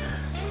the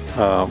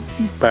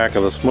back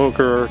of the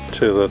smoker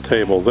to the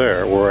table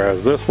there,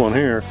 whereas this one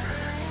here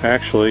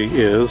actually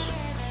is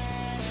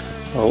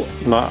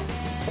not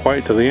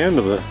quite to the end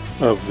of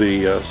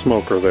the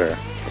smoker there.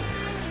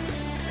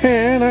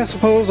 And I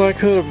suppose I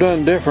could have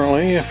done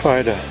differently if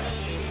I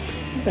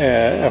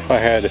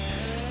had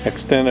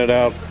extended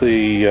out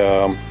the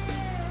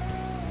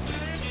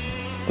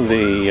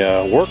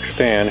work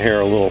stand here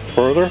a little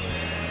further,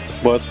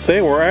 but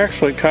they were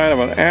actually kind of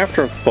an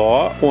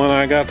afterthought when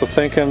I got to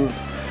thinking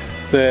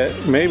that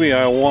maybe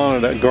I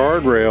wanted a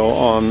guardrail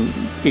on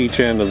each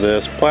end of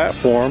this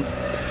platform,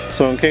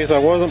 so in case I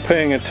wasn't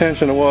paying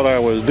attention to what I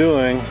was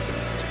doing,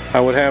 I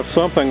would have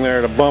something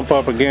there to bump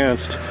up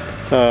against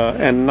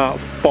and not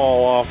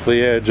fall off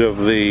the edge of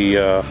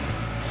the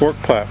work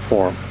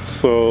platform.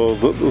 So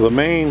the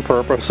main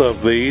purpose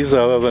of these,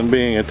 other than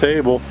being a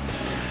table,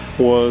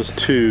 was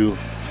to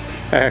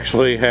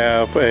actually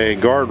have a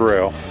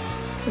guardrail.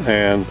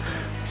 And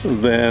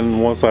then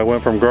once I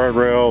went from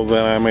guardrail,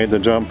 then I made the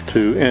jump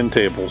to end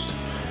tables.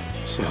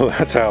 So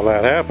that's how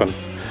that happened.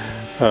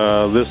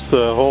 This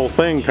whole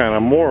thing kind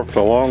of morphed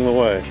along the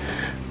way,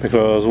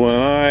 because when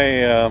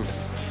I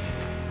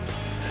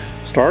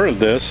started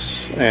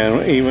this,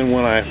 and even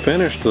when I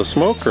finished the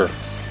smoker,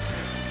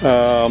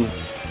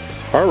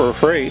 Harbor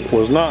Freight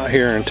was not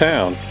here in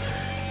town,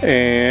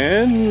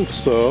 and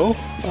so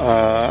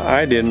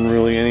I didn't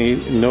really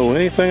know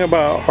anything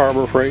about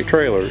Harbor Freight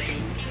trailers.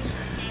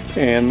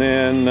 And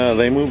then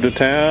they moved to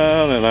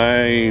town, and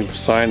I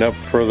signed up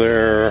for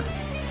their,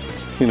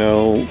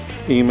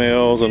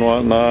 emails and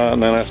whatnot,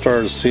 and then I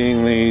started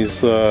seeing these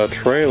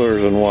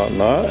trailers and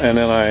whatnot, and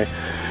then I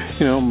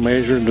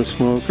measured the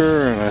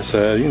smoker, and I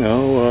said,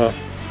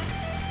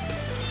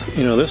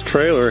 this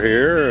trailer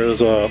here is,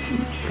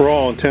 for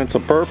all intents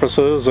and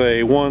purposes,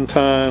 a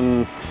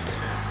 1-ton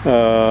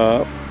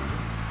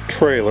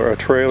trailer, a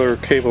trailer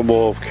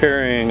capable of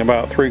carrying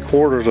about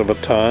 3/4 of a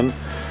ton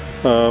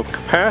of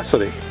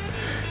capacity.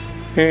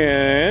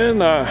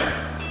 And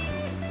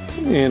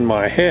in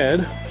my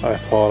head, I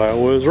thought I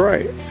was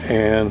right,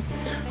 and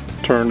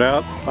turned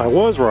out I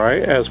was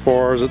right as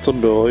far as its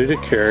ability to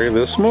carry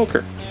this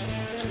smoker.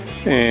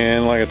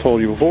 And like I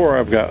told you before,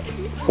 I've got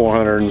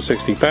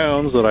 460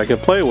 pounds that I could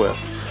play with.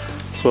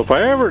 So if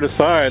I ever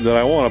decide that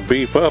I want to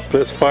beef up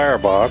this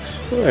firebox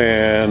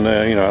and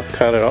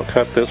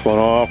cut this one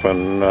off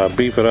and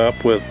beef it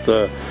up with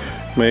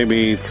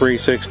maybe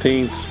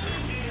 3/16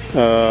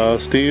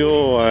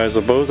 steel, I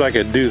suppose I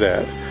could do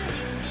that.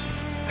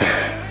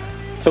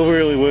 I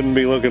really wouldn't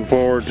be looking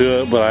forward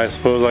to it, but I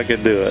suppose I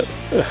could do it.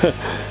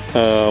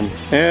 And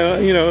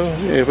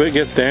if it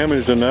gets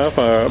damaged enough,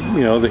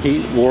 the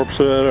heat warps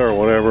it or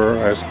whatever,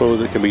 I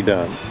suppose it can be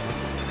done.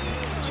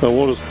 So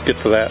we'll just get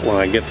to that when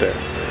I get there.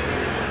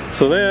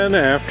 So then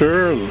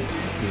after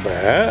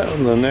that,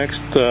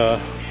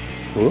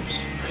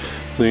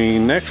 the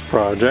next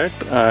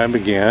project, I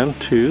began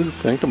to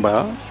think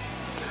about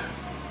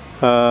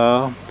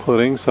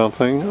putting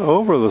something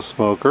over the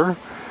smoker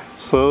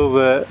so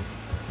that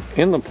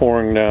in the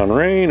pouring down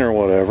rain or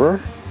whatever,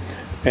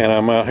 and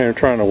I'm out here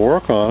trying to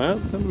work on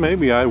it,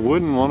 maybe I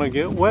wouldn't want to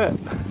get wet.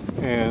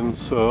 And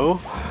so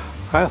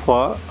I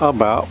thought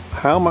about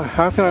how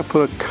can I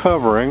put a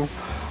covering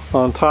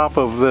on top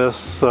of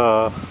this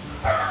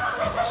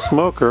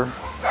smoker,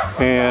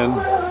 and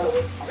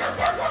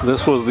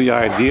this was the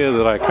idea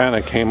that I kind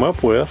of came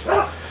up with.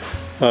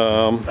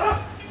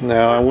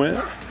 Now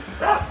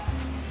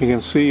you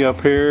can see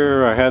up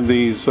here I had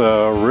these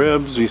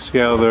ribs. You see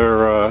how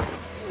they're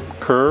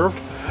curved.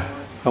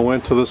 I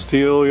went to the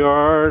steel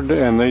yard,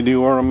 and they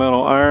do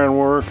ornamental iron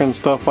work and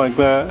stuff like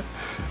that,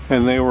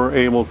 and they were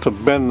able to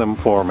bend them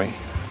for me.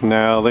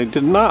 Now they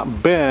did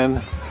not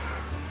bend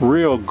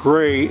real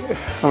great.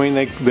 I mean,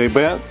 they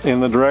bent in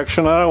the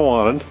direction I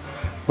wanted,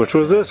 which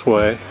was this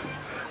way,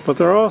 but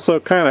they're also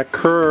kind of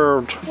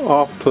curved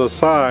off to the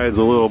sides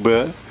a little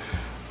bit,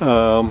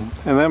 and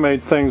that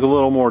made things a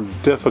little more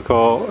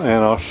difficult,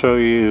 and I'll show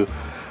you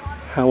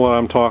what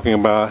I'm talking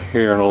about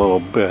here in a little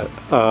bit.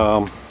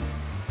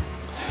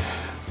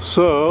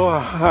 So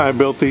I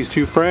built these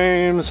two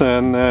frames,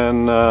 and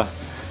then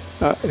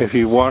if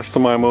you watched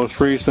my most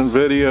recent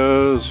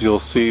videos, you'll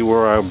see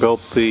where I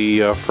built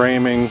the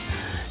framing,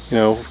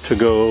 to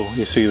go.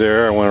 You see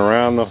there, I went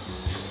around the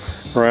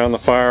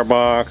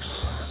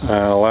firebox.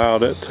 I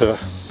allowed it to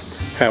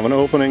have an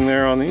opening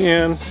there on the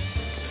end,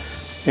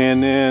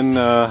 and then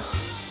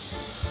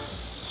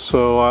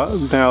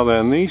now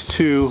then these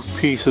two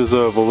pieces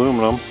of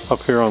aluminum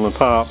up here on the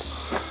top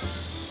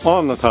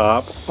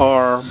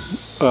are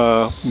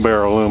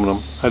bare aluminum.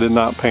 I did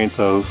not paint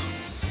those,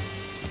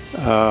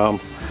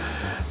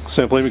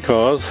 simply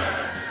because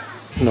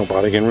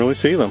nobody can really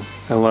see them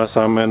unless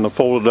I'm in the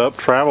folded up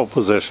travel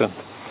position.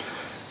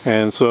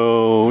 And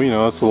so,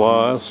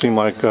 it seemed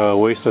like a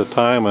waste of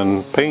time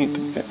and paint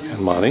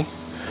and money.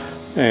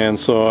 And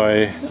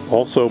so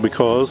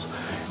because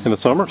in the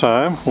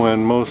summertime,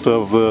 when most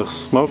of the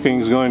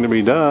smoking is going to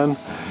be done,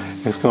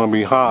 it's going to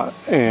be hot,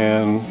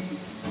 and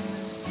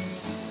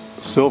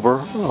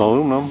silver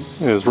aluminum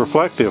is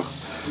reflective,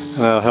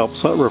 and that'll help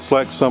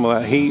reflect some of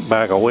that heat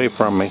back away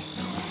from me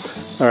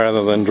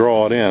rather than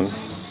draw it in.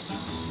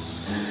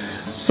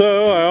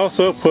 So I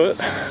also put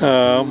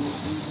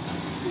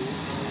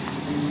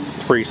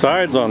 3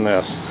 sides on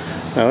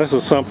this. Now this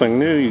is something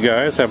new you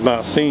guys have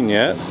not seen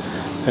yet,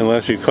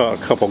 unless you caught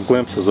a couple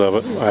glimpses of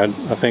it. I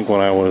think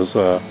when I was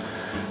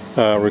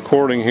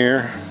recording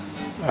here,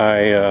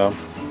 I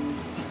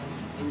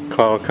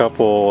caught a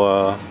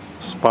couple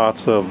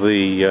spots of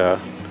the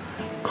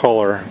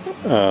color.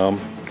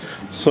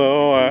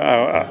 So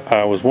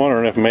I was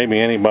wondering if maybe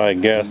anybody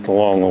guessed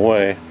along the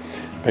way,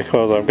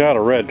 because I've got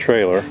a red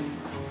trailer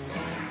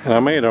and I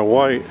made a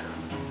white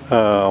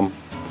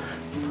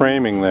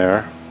framing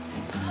there,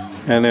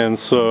 and then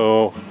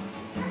so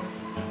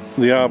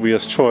the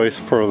obvious choice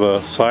for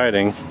the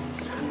siding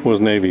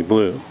was navy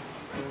blue.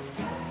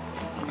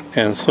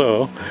 And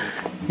so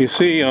you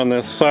see on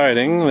this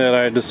siding that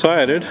I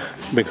decided,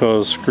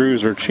 because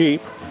screws are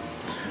cheap,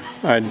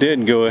 I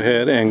did go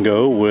ahead and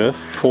go with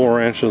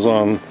 4 inches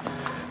on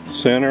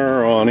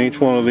center on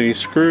each one of these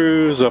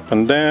screws, up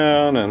and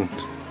down, and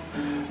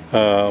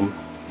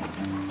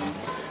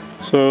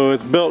so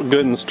it's built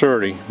good and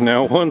sturdy.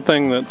 Now one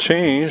thing that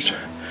changed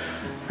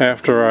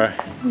after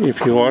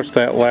if you watched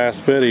that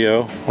last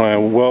video, when I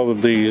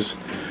welded these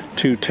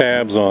 2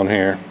 tabs on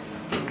here,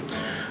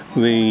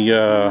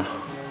 I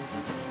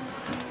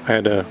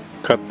had to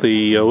cut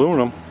the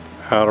aluminum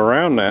out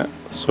around that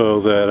so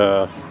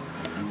that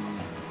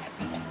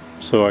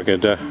so I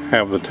could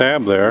have the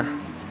tab there.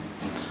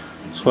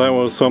 So that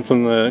was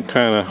something that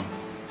kind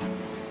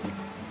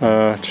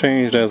of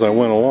changed as I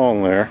went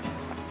along there.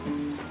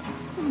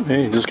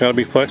 And you just got to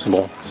be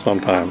flexible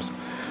sometimes.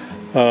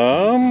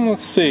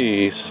 Let's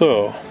see.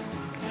 So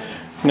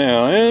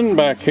now in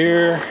back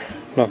here,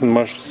 nothing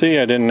much to see.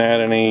 I didn't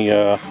add any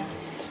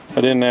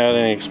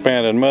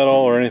expanded metal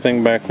or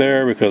anything back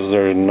there because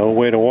there's no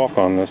way to walk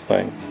on this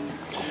thing.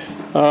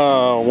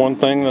 One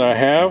thing that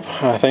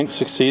I think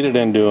succeeded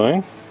in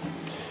doing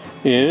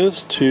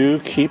is to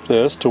keep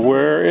this to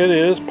where it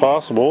is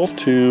possible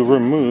to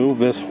remove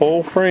this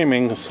whole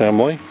framing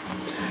assembly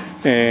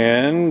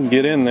and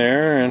get in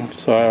there. And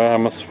so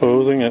I'm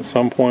supposing at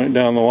some point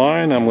down the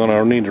line I'm going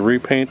to need to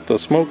repaint the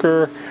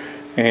smoker,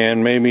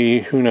 and maybe,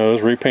 who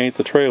knows, repaint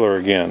the trailer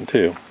again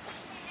too.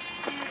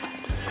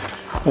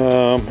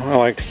 I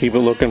like to keep it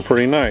looking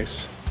pretty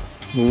nice.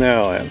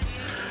 Now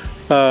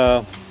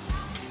then,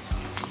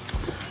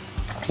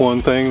 one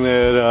thing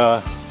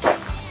that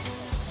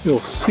you'll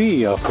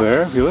see up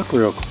there, if you look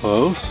real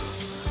close,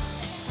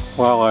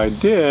 while I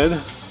did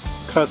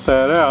cut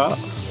that out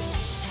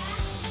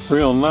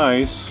real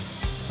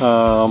nice, if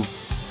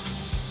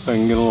I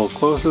can get a little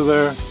closer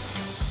there,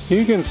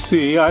 you can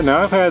see, now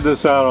I've had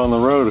this out on the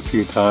road a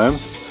few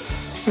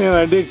times, and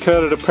I did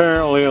cut it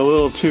apparently a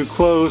little too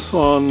close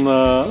on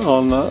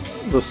the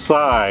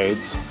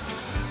sides,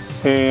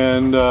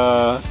 and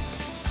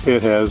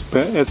it has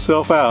bent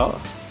itself out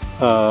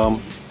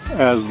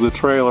as the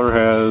trailer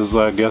has,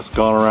 I guess,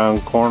 gone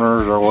around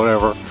corners or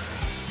whatever,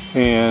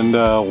 and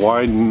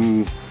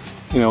widened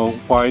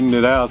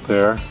it out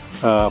there.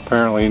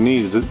 Apparently it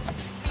needs it,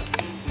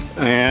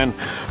 and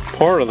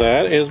part of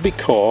that is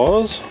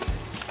because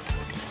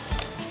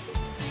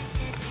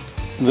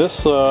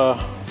this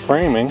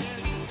framing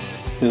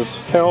is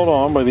held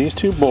on by these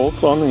 2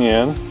 bolts on the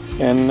end,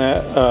 and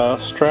that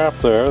strap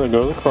there that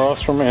goes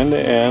across from end to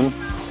end.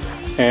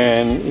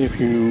 And if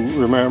you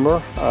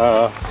remember,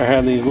 I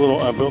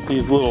built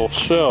these little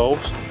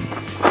shelves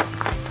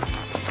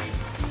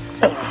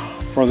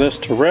for this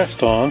to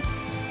rest on.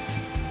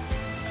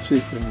 Let's see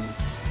if we can.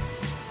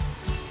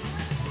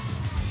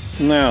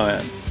 Now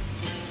then,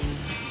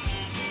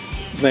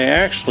 they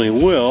actually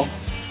will,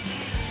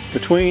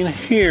 between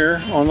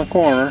here on the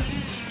corner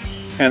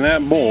and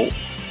that bolt,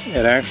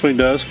 it actually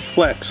does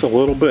flex a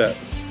little bit.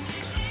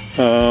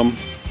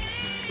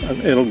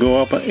 It'll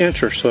go up an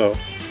inch or so,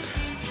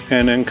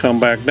 and then come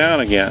back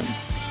down again.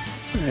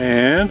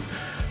 And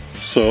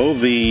so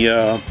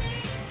the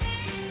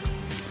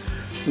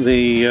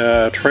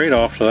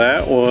trade-off to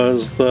that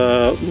was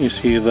you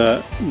see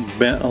the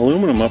bent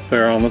aluminum up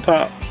there on the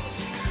top.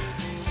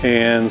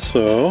 And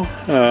so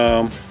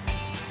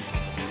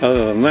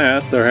other than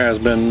that, there has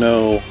been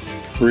no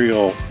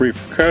real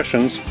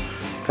repercussions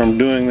from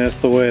doing this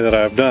the way that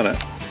I've done it.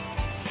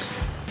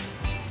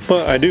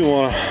 But I do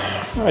want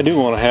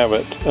to have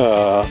it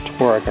to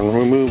where I can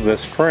remove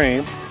this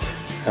frame,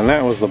 and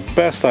that was the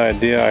best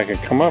idea I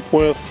could come up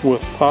with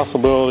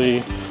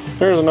possibility.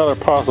 There's another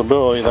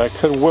possibility that I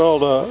could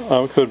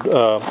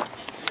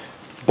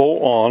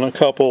bolt on a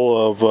couple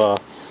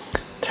of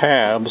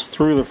tabs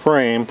through the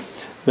frame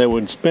that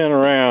would spin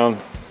around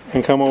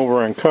and come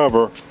over and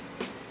cover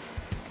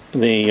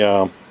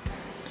the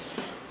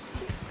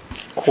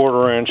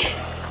 1/4 inch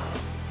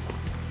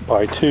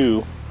by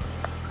 2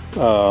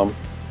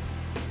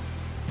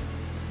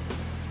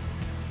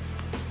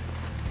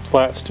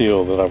 flat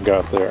steel that I've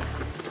got there,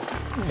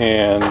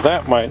 and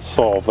that might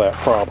solve that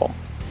problem.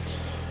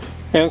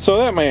 And so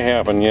that may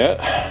happen yet.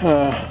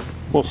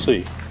 We'll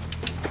see.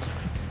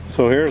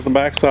 So here's the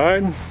back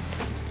side,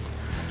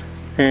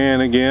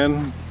 and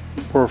again,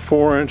 we're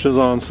 4 inches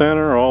on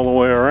center all the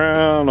way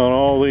around on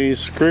all these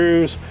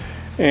screws.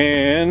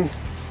 And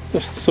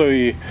just so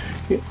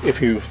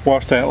if you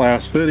watched that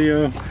last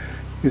video,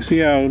 You see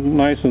how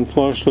nice and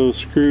flush those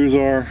screws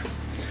are?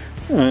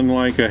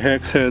 Unlike a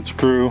hex head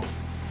screw,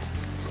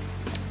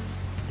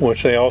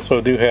 which they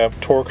also do have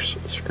Torx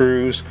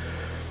screws,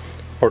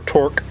 or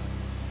Tech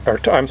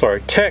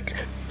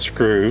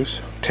screws,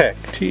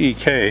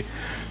 T-E-K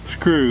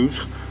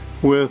screws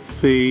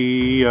with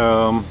the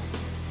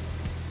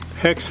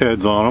hex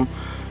heads on them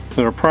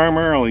that are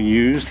primarily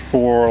used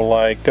for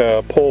like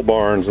pole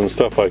barns and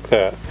stuff like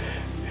that.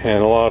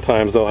 And a lot of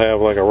times they'll have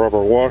like a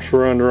rubber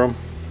washer under them.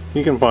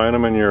 You can find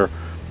them in your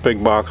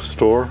big box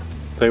store.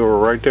 They were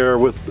right there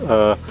with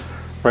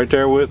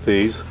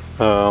these.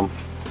 But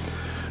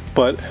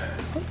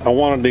I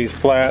wanted these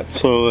flat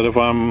so that if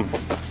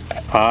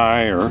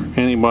I or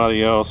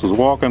anybody else is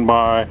walking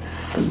by,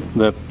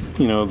 that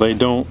they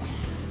don't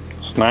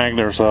snag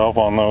themselves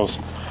on those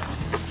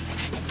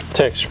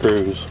Tech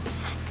screws.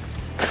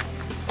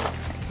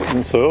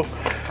 And so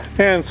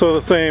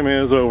the same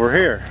is over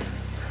here.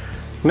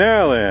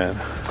 Now then,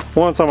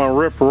 once I'm a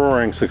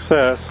rip-roaring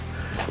success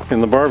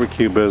in the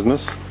barbecue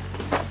business,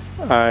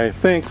 I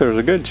think there's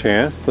a good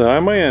chance that I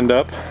may end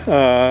up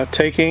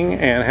taking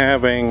and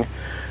having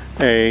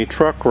a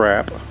truck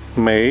wrap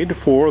made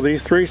for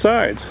these three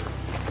sides,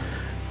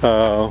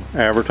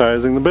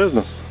 advertising the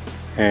business.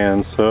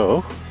 And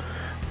so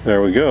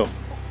there we go.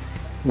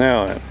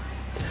 Now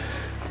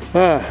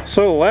then,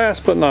 so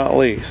last but not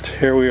least,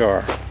 here we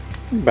are,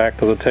 back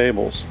to the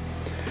tables,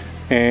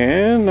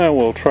 and I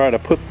will try to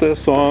put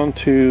this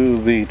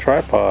onto the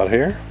tripod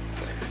here,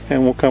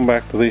 and we'll come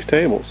back to these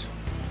tables.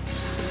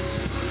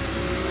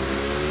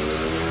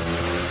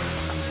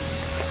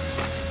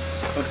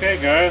 Okay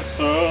guys,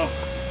 so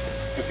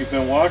if you've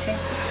been watching,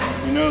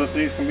 you know that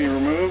these can be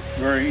removed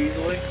very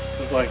easily,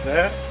 just like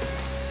that.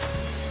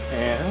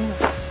 And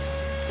put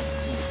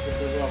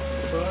this off to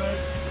the side.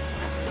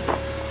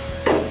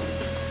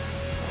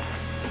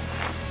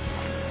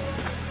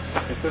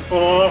 Get this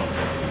one off.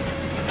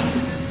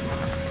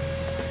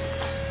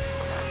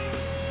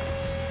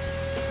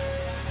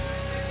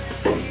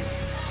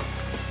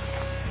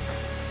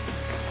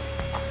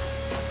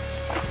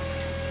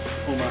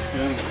 Pull my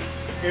pin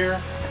here.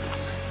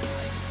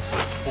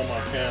 Pull my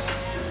pin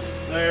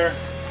there.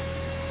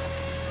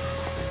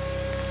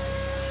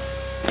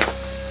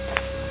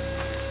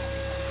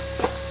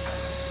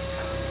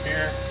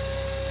 Here.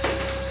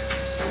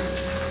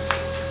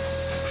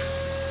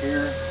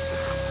 Here.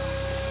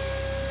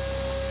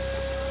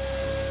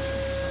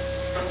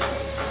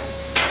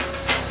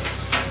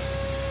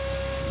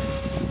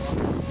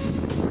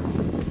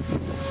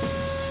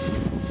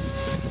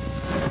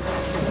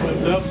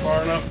 Lift up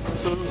far enough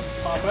for those to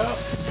pop out.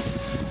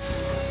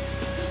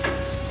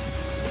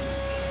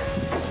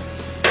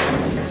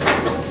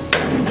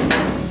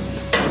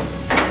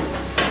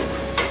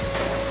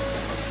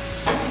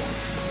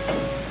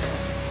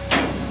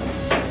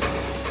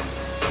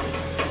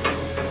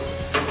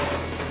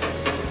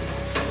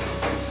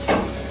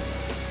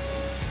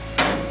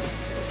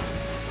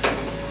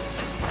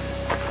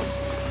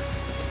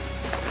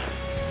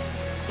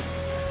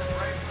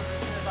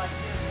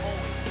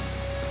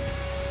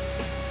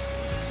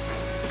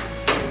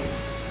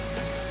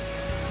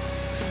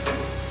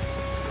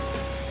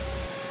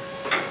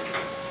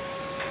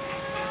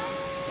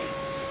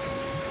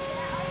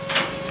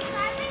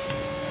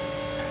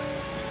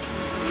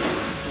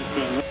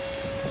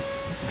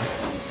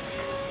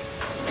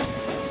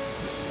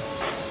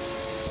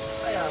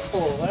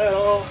 Pull that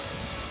off.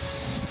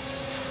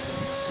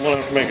 I'm going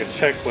to have to make a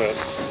checklist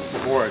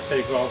before I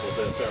take off with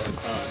this every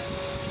time.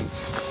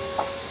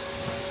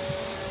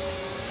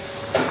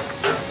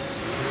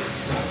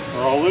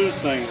 Or I'll lose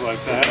things like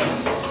that.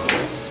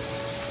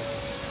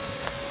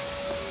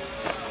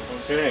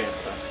 Okay,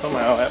 so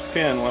somehow that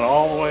pin went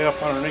all the way up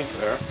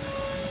underneath there.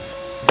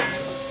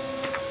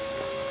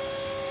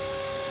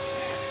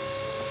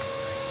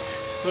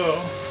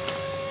 So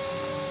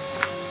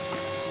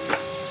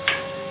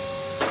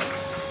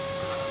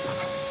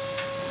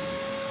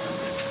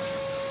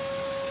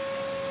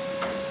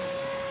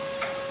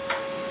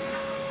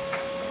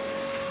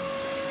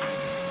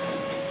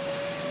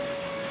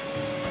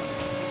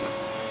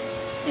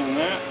and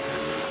that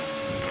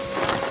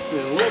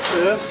is with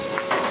this.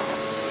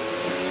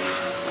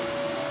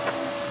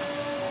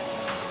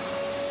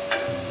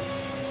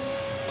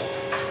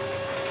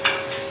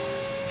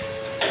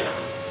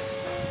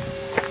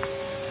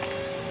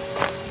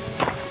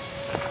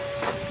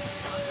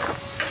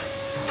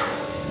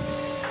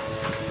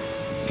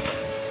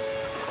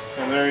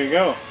 And there you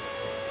go.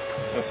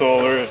 That's all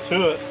there is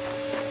to it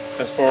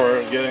as far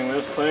as getting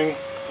this thing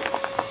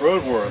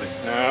roadworthy.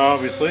 Now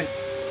obviously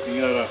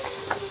you gotta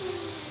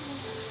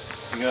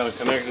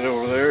connect it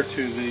over there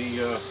to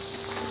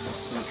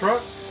the truck,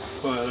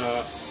 but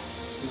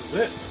this is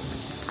it.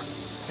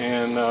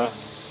 And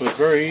so it's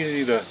very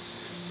easy to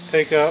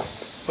take up,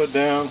 put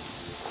down, or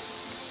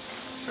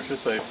I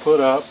should say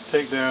put up,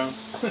 take down.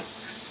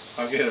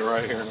 I'll get it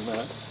right here in a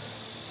minute.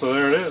 So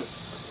there it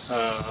is.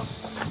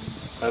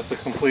 That's the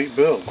complete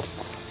build.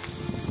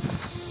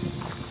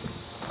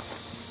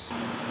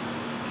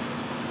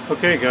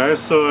 Okay guys,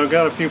 so I've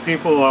got a few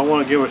people I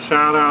want to give a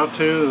shout out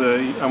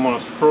to. I'm going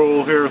to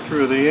scroll here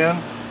through the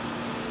end.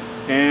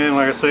 And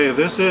like I say,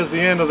 this is the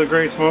end of the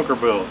Great Smoker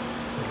build.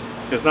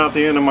 It's not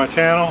the end of my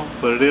channel,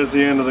 but it is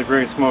the end of the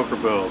Great Smoker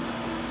build.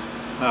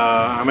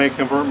 I may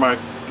convert my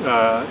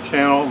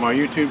my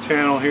YouTube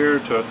channel here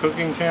to a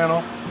cooking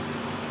channel.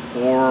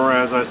 Or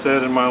as I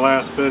said in my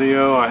last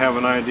video, I have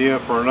an idea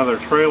for another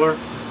trailer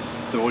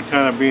that would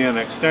kind of be an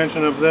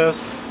extension of this.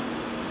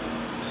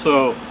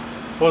 So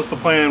what's the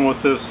plan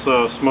with this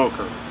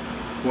smoker?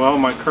 Well,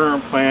 my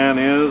current plan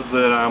is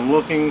that I'm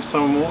looking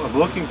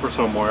for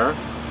somewhere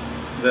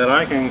that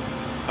I can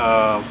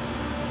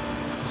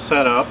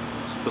set up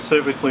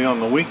specifically on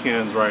the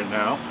weekends right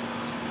now,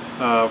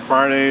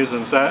 Friday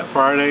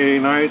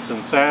nights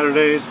and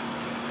Saturdays,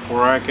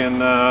 where I can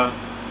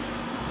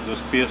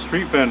just be a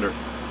street vendor.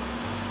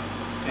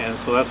 And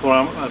so that's what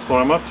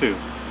I'm up to.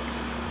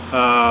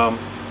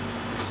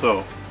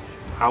 So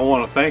I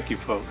want to thank you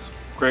folks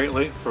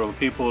greatly for the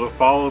people that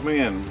followed me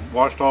and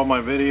watched all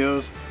my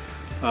videos.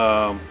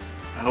 I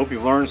hope you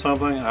learned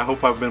something. I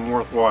hope I've been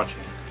worth watching.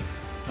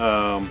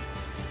 I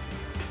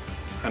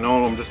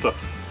know I'm just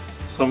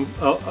some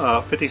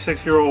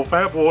 56-year-old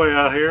fat boy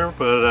out here,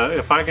 but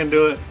if I can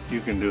do it,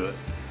 you can do it.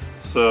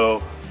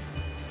 So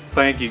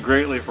thank you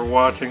greatly for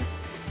watching,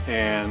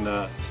 and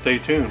stay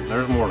tuned.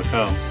 There's more to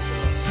come.